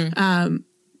inequality,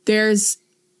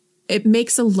 it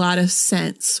makes a lot of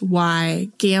sense why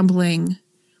gambling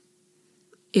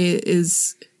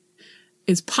is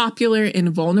popular in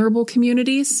vulnerable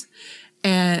communities,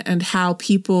 and how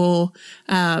people,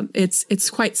 it's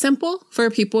quite simple for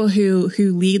people who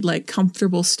lead, like,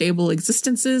 comfortable, stable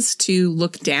existences to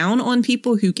look down on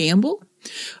people who gamble,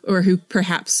 or who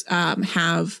perhaps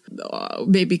have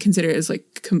maybe considered as,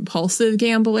 like, compulsive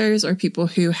gamblers, or people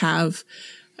who have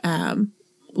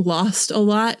lost a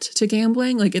lot to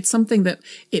gambling. Like, it's something that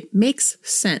it makes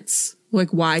sense, like,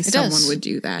 why someone would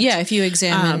do that. Yeah, if you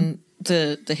examine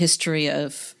the history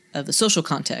of the social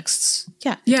contexts.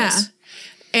 Yeah. It does.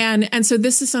 And so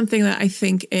this is something that I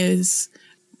think is,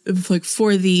 like,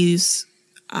 for these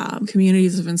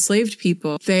communities of enslaved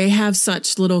people, they have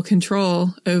such little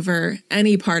control over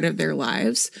any part of their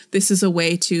lives. This is a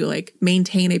way to, like,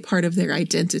 maintain a part of their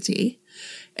identity,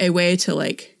 a way to,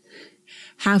 like,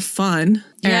 have fun.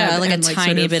 Yeah, like a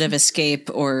tiny bit of escape,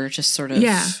 or just sort of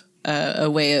a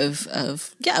way of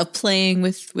playing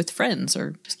with friends,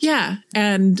 or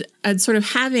and sort of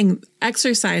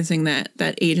exercising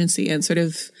that agency, and sort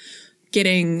of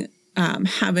getting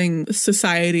having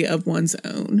society of one's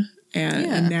own,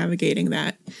 and navigating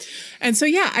that. And so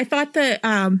I thought that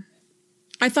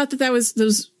that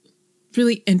was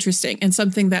really interesting, and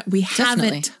something that we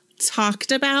haven't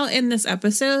talked about in this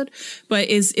episode, but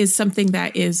is something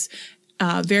that is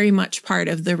very much part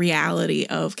of the reality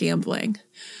of gambling.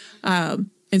 And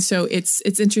so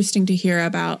it's interesting to hear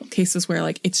about cases where,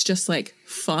 like, it's just, like,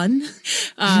 fun,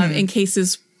 in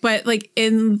cases, but, like,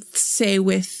 in, say,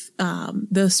 with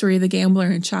the story of the gambler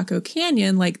in Chaco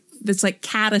Canyon, like, that's, like,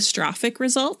 catastrophic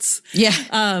results.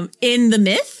 Yeah. In the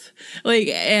myth, like,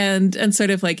 and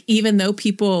sort of, like, even though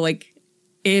people, like,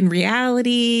 in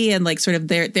reality, and, like, sort of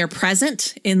they're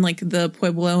present in, like, the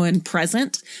Puebloan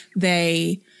present,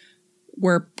 they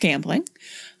were gambling,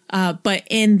 but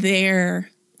in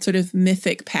their sort of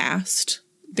mythic past,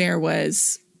 there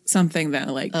was something that,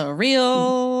 like, a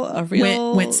real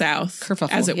went south,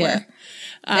 kerfuffle, as it were.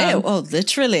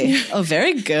 Literally. Oh,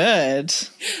 very good. So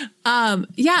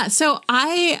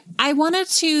I wanted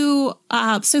to,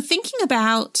 so thinking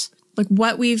about, like,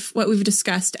 what we've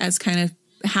discussed as kind of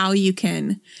how you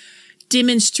can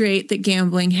demonstrate that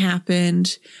gambling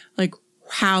happened, like,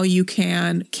 how you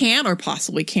can or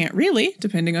possibly can't, really,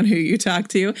 depending on who you talk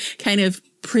to, kind of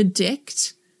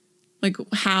predict, like,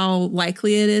 how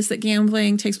likely it is that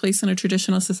gambling takes place in a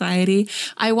traditional society.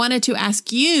 I wanted to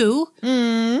ask you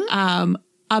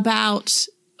about,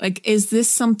 like, is this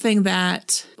something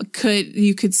that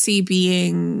you could see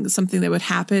being something that would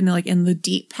happen, like, in the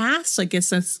deep past? Like, is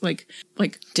this like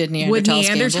did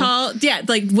Neanderthal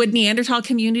would Neanderthal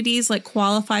communities, like,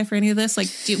 qualify for any of this? Like,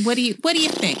 what do you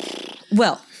think?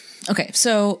 Well, okay,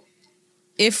 so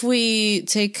if we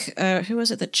take who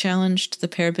was it that challenged the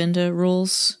Parabinda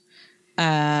rules?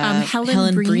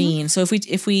 Helen Breen. So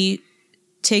if we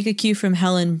take a cue from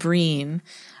Helen Breen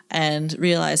and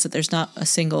realize that there's not a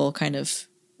single kind of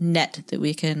net that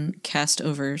we can cast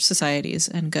over societies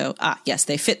and go, yes,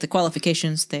 they fit the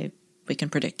qualifications, we can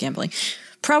predict gambling.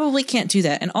 Probably can't do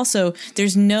that. And also,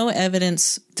 there's no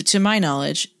evidence, to my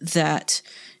knowledge, that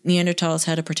Neanderthals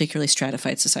had a particularly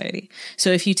stratified society.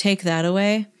 So if you take that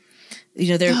away,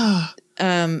 they're...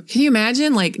 can you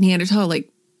imagine, like, Neanderthal, like,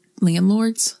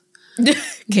 landlords?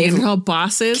 Neanderthal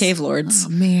bosses? Cave lords. Oh,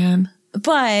 man.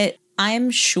 But I'm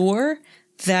sure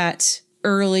that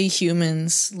early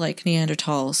humans, like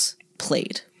Neanderthals,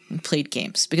 played. and played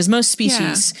games, because most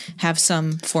species have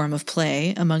some form of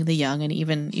play among the young, and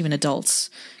even adults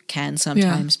can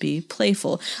sometimes be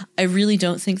playful. I really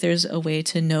don't think there's a way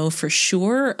to know for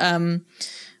sure.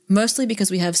 Mostly because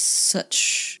we have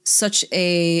such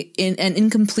an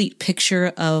incomplete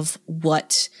picture of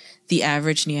what the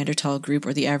average Neanderthal group,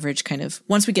 or the average kind of,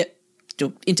 once we get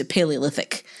into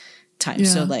Paleolithic time,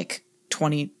 so like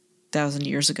 20,000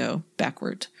 years ago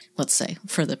backward, let's say,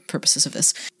 for the purposes of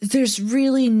this, there's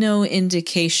really no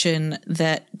indication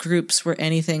that groups were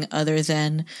anything other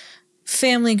than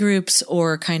family groups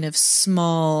or kind of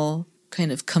small,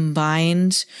 kind of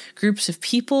combined groups of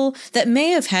people that may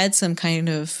have had some kind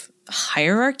of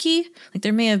hierarchy. Like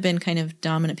there may have been kind of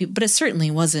dominant people, but it certainly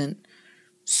wasn't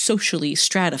socially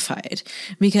stratified,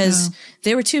 because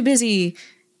they were too busy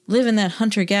living that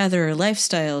hunter-gatherer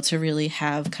lifestyle to really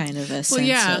have kind of a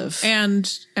sense of...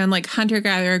 And like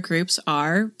hunter-gatherer groups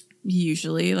are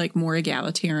usually like more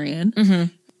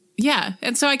egalitarian. Yeah.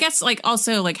 And so I guess like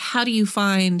also like how do you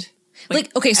find...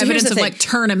 Like, okay, so evidence of like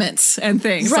tournaments and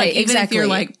things, right? Like, even exactly. If you're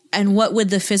like, and what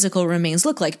would the physical remains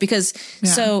look like? Because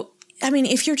so, I mean,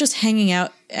 if you're just hanging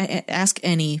out, ask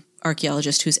any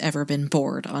archaeologist who's ever been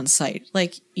bored on site.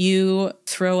 Like, you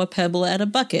throw a pebble at a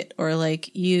bucket, or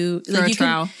like you throw a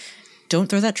trowel. Don't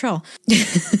throw that trowel.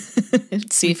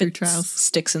 See if it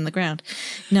sticks in the ground.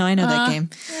 No, I know that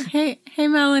game. Hey,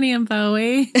 Melanie and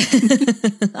Bowie.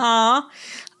 Aw,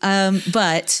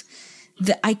 but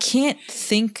I can't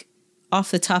think off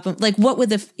the top of, like, what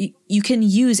would you can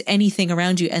use anything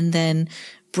around you and then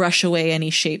brush away any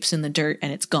shapes in the dirt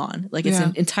and it's gone. Like it's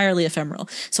entirely ephemeral.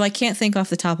 So I can't think off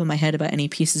the top of my head about any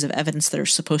pieces of evidence that are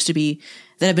supposed to be,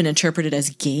 that have been interpreted as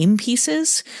game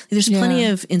pieces. There's plenty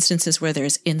of instances where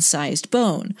there's incised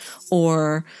bone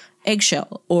or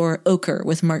eggshell or ochre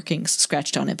with markings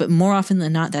scratched on it. But more often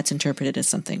than not, that's interpreted as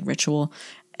something ritual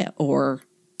or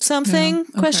something,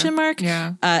 question mark.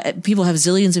 People have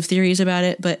zillions of theories about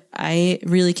it, but I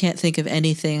really can't think of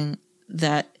anything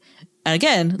that,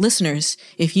 again, listeners,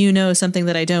 if you know something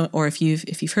that I don't, or if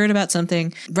you've heard about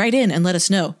something, write in and let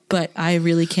us know. But I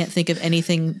really can't think of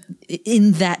anything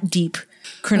in that deep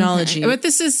chronology. But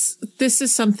this is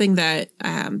something that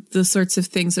the sorts of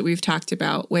things that we've talked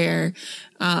about, where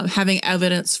having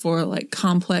evidence for like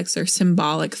complex or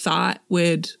symbolic thought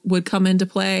would come into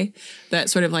play. That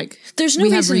sort of like, there's no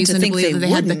reason to think believe they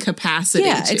had the wouldn't. capacity.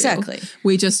 Yeah, to. exactly.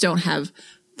 We just don't have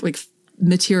like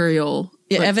material.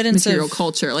 Like evidence material of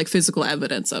culture, like physical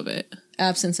evidence of it.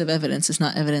 Absence of evidence is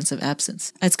not evidence of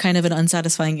absence. It's kind of an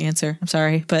unsatisfying answer. I'm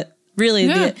sorry, but really,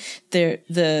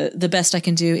 the best I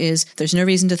can do is there's no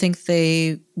reason to think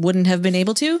they wouldn't have been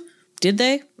able to. Did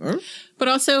they? But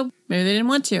also, maybe they didn't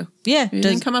want to. Yeah, maybe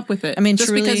they didn't come up with it. I mean,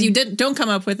 just because you don't come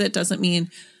up with it doesn't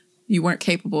mean you weren't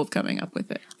capable of coming up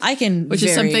with it. Which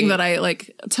is something that I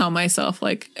like tell myself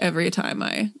like every time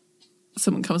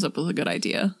someone comes up with a good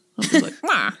idea. I was like,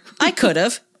 I could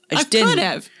have. I could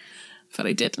have, but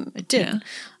I didn't. I didn't.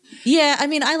 Yeah, I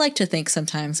mean, I like to think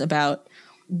sometimes about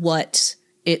what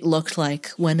it looked like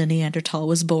when a Neanderthal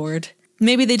was bored.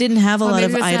 Maybe they didn't have a lot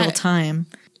of idle time.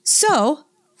 So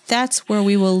that's where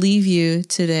we will leave you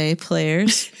today,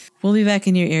 players. We'll be back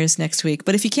in your ears next week.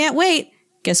 But if you can't wait,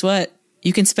 guess what?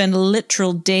 You can spend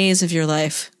literal days of your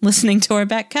life listening to our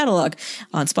back catalog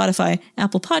on Spotify,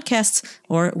 Apple Podcasts,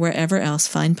 or wherever else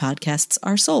fine podcasts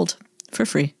are sold for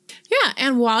free. Yeah,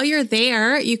 and while you're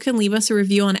there, you can leave us a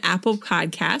review on Apple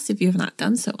Podcasts if you have not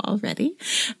done so already.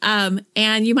 And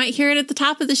you might hear it at the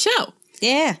top of the show.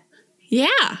 Yeah.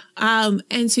 Yeah.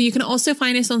 And so you can also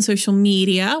find us on social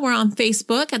media. We're on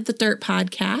Facebook at The Dirt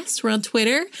Podcast. We're on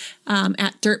Twitter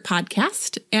at Dirt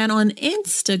Podcast. And on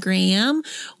Instagram,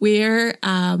 we're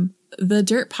The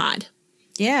Dirt Pod.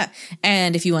 Yeah.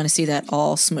 And if you want to see that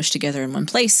all smushed together in one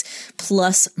place,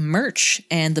 plus merch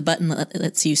and the button that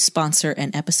lets you sponsor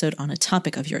an episode on a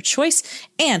topic of your choice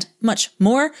and much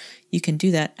more, you can do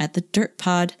that at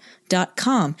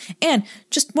thedirtpod.com. And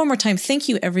just one more time, thank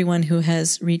you everyone who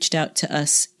has reached out to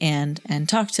us and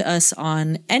talked to us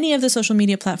on any of the social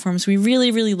media platforms. We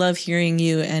really, really love hearing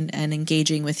you and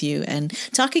engaging with you and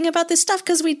talking about this stuff,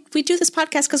 because we do this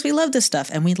podcast because we love this stuff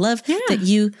and we love that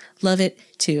you love it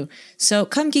too. So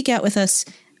come geek out with us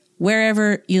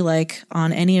wherever you like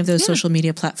on any of those social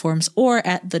media platforms, or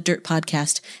at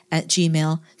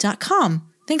thedirtpodcast@gmail.com.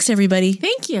 Thanks, everybody.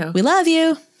 Thank you. We love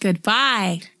you.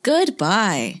 Goodbye.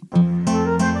 Goodbye.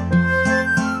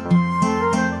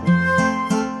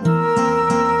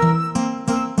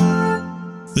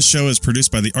 This show is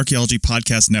produced by the Archaeology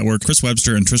Podcast Network, Chris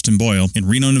Webster and Tristan Boyle in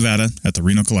Reno, Nevada at the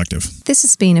Reno Collective. This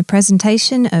has been a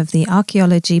presentation of the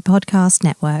Archaeology Podcast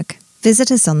Network.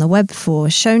 Visit us on the web for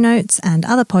show notes and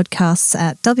other podcasts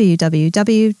at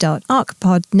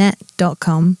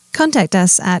www.archpodnet.com. Contact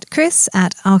us at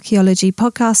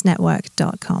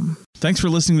chris@archaeologypodcastnetwork.com. Thanks for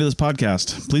listening to this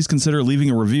podcast. Please consider leaving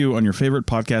a review on your favorite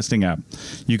podcasting app.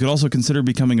 You could also consider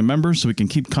becoming a member so we can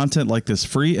keep content like this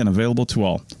free and available to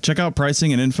all. Check out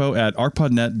pricing and info at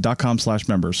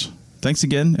archpodnet.com/members. Thanks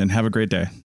again and have a great day.